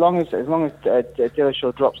as long as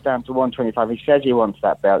Dillashaw drops down to 125, he says he wants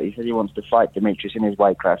that belt. He says he wants to fight Demetrius in his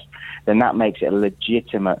weight class. Then that makes it a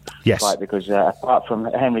legitimate fight, because apart from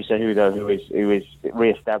Henry Cejudo, who is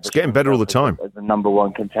re-established, it's getting better all the time as the number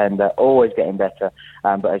one contender, always getting better.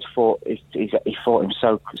 But he fought him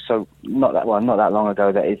so not that long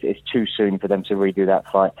ago that it's too soon for them to redo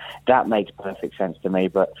that fight. That makes perfect sense to me.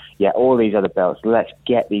 But yeah, all these other belts, let's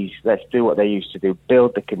do what they used to do,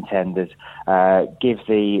 build the contenders. Give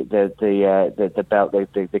the belt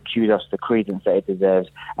the kudos, the credence that it deserves,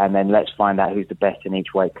 and then let's find out who's the best in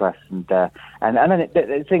each weight class. And then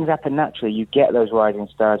things happen naturally. You get those rising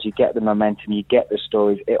stars, you get the momentum, you get the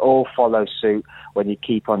stories. It all follows suit when you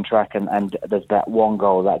keep on track, and there's that one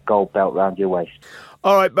goal, that gold belt round your waist.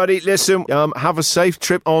 All right, buddy, listen, have a safe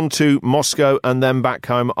trip on to Moscow and then back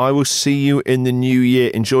home. I will see you in the new year.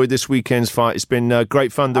 Enjoy this weekend's fight. It's been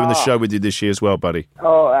great fun doing the show with you this year as well, buddy.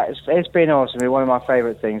 Oh, it's been awesome. One of my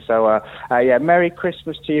favourite things. So, Merry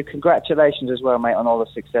Christmas to you. Congratulations as well, mate, on all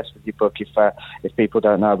the success with your book. If people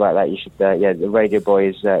don't know about that, you should. The Radio Boy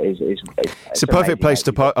is it's a perfect place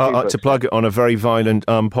to plug it on a very violent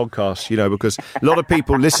podcast, because a lot of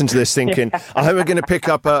people listen to this thinking, I hope we're going to pick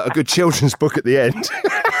up a good children's book at the end.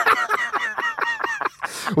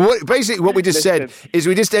 Basically, what we just said is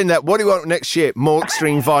we just end that. What do you want next year? More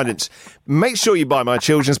extreme violence. Make sure you buy my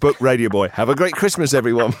children's book, Radio Boy. Have a great Christmas,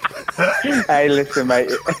 everyone. Hey, listen, mate.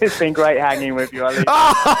 It's been great hanging with you.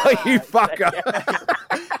 Oh, you fucker.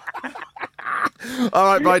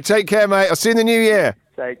 All right, mate. Take care, mate. I'll see you in the new year.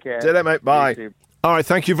 Take care. See you later, mate. Bye. All right,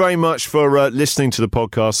 thank you very much for listening to the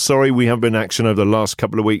podcast. Sorry we haven't been in action over the last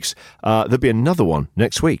couple of weeks. There'll be another one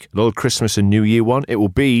next week, a little Christmas and New Year one. It will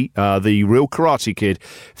be the Real Karate Kid,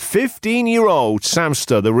 15-year-old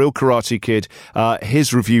Samster, the Real Karate Kid,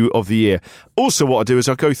 his review of the year. Also, what I'll do is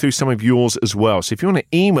I'll go through some of yours as well. So if you want to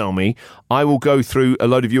email me, I will go through a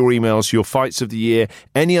load of your emails, your fights of the year,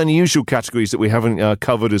 any unusual categories that we haven't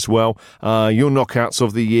covered as well, your knockouts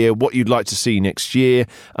of the year, what you'd like to see next year.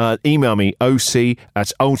 Email me,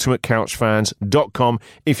 oc@ultimatecouchfans.com.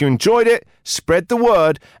 If you enjoyed it, spread the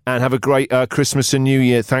word and have a great Christmas and New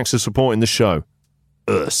Year. Thanks for supporting the show.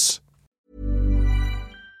 Us.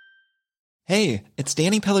 Hey, it's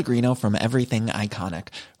Danny Pellegrino from Everything Iconic.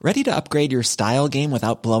 Ready to upgrade your style game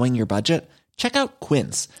without blowing your budget? Check out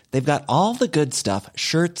Quince. They've got all the good stuff,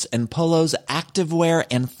 shirts and polos, activewear,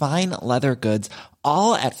 and fine leather goods,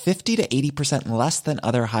 all at 50 to 80% less than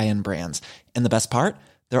other high-end brands. And the best part?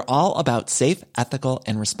 They're all about safe, ethical,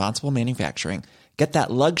 and responsible manufacturing. Get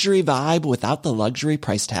that luxury vibe without the luxury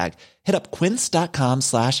price tag. Hit up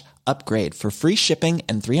quince.com/upgrade for free shipping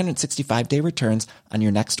and 365-day returns on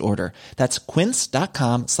your next order. That's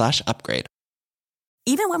quince.com/upgrade.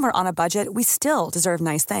 Even when we're on a budget, we still deserve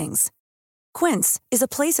nice things. Quince is a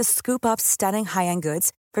place to scoop up stunning high-end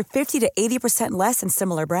goods for 50 to 80% less than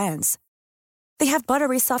similar brands. They have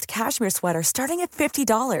buttery soft cashmere sweaters starting at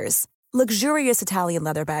 $50, luxurious Italian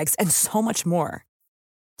leather bags, and so much more.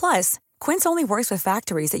 Plus, Quince only works with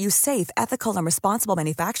factories that use safe, ethical, and responsible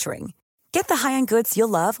manufacturing. Get the high-end goods you'll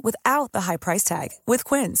love without the high price tag with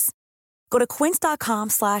Quince. Go to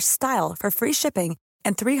quince.com/style for free shipping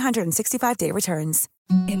and 365-day returns.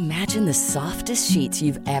 Imagine the softest sheets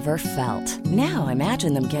you've ever felt. Now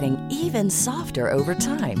imagine them getting even softer over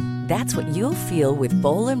time. That's what you'll feel with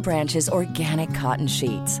Boll & Branch's organic cotton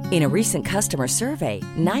sheets. In a recent customer survey,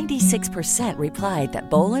 96% replied that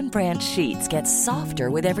Boll & Branch sheets get softer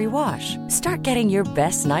with every wash. Start getting your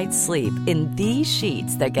best night's sleep in these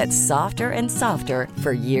sheets that get softer and softer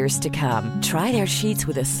for years to come. Try their sheets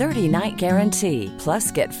with a 30-night guarantee.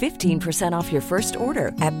 Plus, get 15% off your first order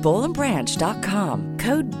at bollandbranch.com.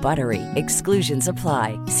 Code BUTTERY. Exclusions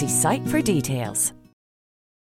apply. See site for details.